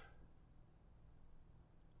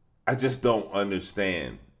 I just don't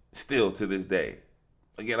understand, still to this day.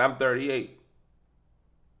 Again, I'm 38.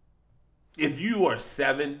 If you are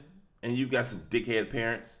 7 and you've got some dickhead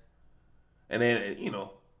parents, and then, you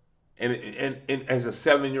know, and as a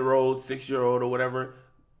 7-year-old, 6-year-old, or whatever,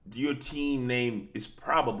 your team name is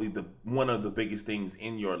probably one of the biggest things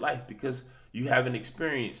in your life because you haven't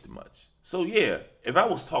experienced much. So yeah, if I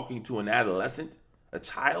was talking to an adolescent, a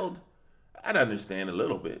child, I'd understand a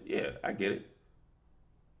little bit. Yeah, I get it.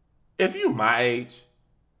 If you're my age,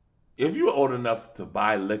 if you're old enough to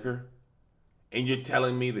buy liquor, and you're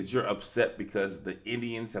telling me that you're upset because the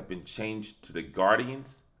Indians have been changed to the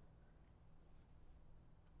Guardians,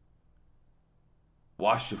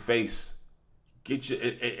 wash your face, get your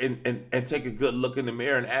and take a good look in the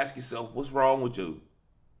mirror and ask yourself, what's wrong with you?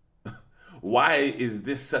 Why is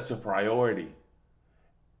this such a priority?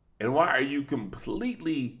 And why are you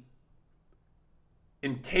completely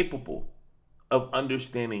incapable of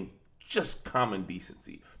understanding just common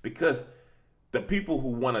decency? Because the people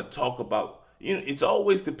who want to talk about, you know, it's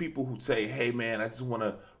always the people who say, hey man, I just want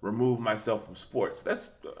to remove myself from sports.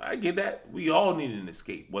 I get that. We all need an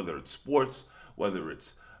escape, whether it's sports, whether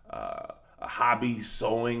it's a hobby,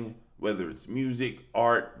 sewing, whether it's music,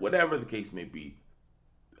 art, whatever the case may be.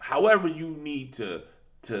 However you need to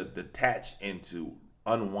detach and to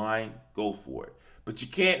unwind, go for it. But you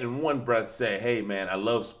can't in one breath say, hey man, I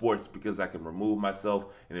love sports because I can remove myself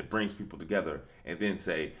and it brings people together, and then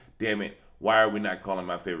say, damn it, why are we not calling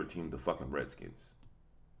my favorite team the fucking Redskins?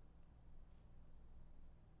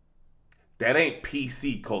 That ain't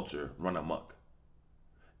PC culture run amok.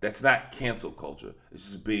 That's not cancel culture. It's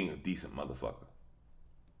just being a decent motherfucker.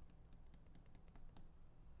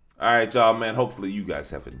 All right, y'all, man. Hopefully you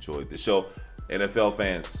guys have enjoyed the show. NFL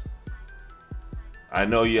fans, I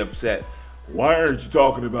know you're upset. Why aren't you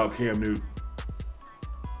talking about Cam Newton?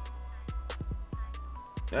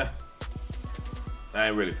 Yeah, I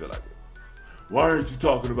ain't really feel like it. Why aren't you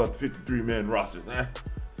talking about the 53-man rosters?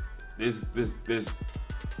 There's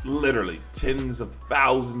literally tens of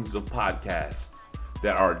thousands of podcasts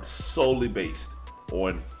that are solely based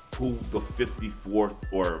on who the 54th,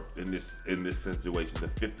 or in this situation, the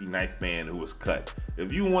 59th man who was cut.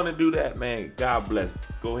 If you want to do that, man, God bless.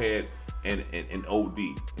 Go ahead and OD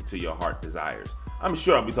until your heart desires. I'm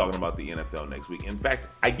sure I'll be talking about the NFL next week. In fact,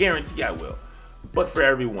 I guarantee I will. But for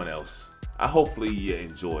everyone else, hopefully you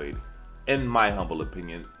enjoyed, in my humble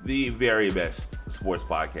opinion, the very best sports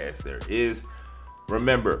podcast there is.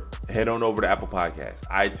 Remember, head on over to Apple Podcasts,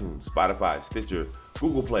 iTunes, Spotify, Stitcher,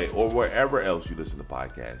 Google Play, or wherever else you listen to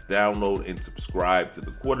podcasts. Download and subscribe to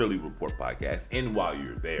the Quarterly Report podcast. And while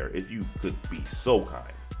you're there, if you could be so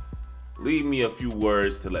kind, leave me a few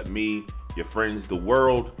words to let me, your friends, the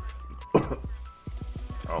world.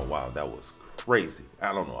 Oh wow, that was crazy.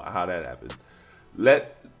 I don't know how that happened.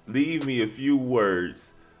 Leave me a few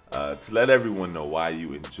words to let everyone know why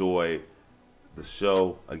you enjoy the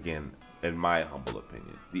show. Again, in my humble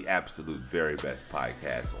opinion, the absolute very best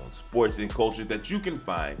podcast on sports and culture that you can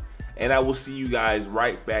find. And I will see you guys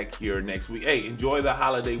right back here next week. Hey, enjoy the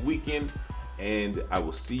holiday weekend, and I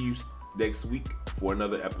will see you next week for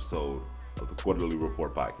another episode of the Quarterly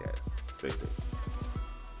Report podcast. Stay safe.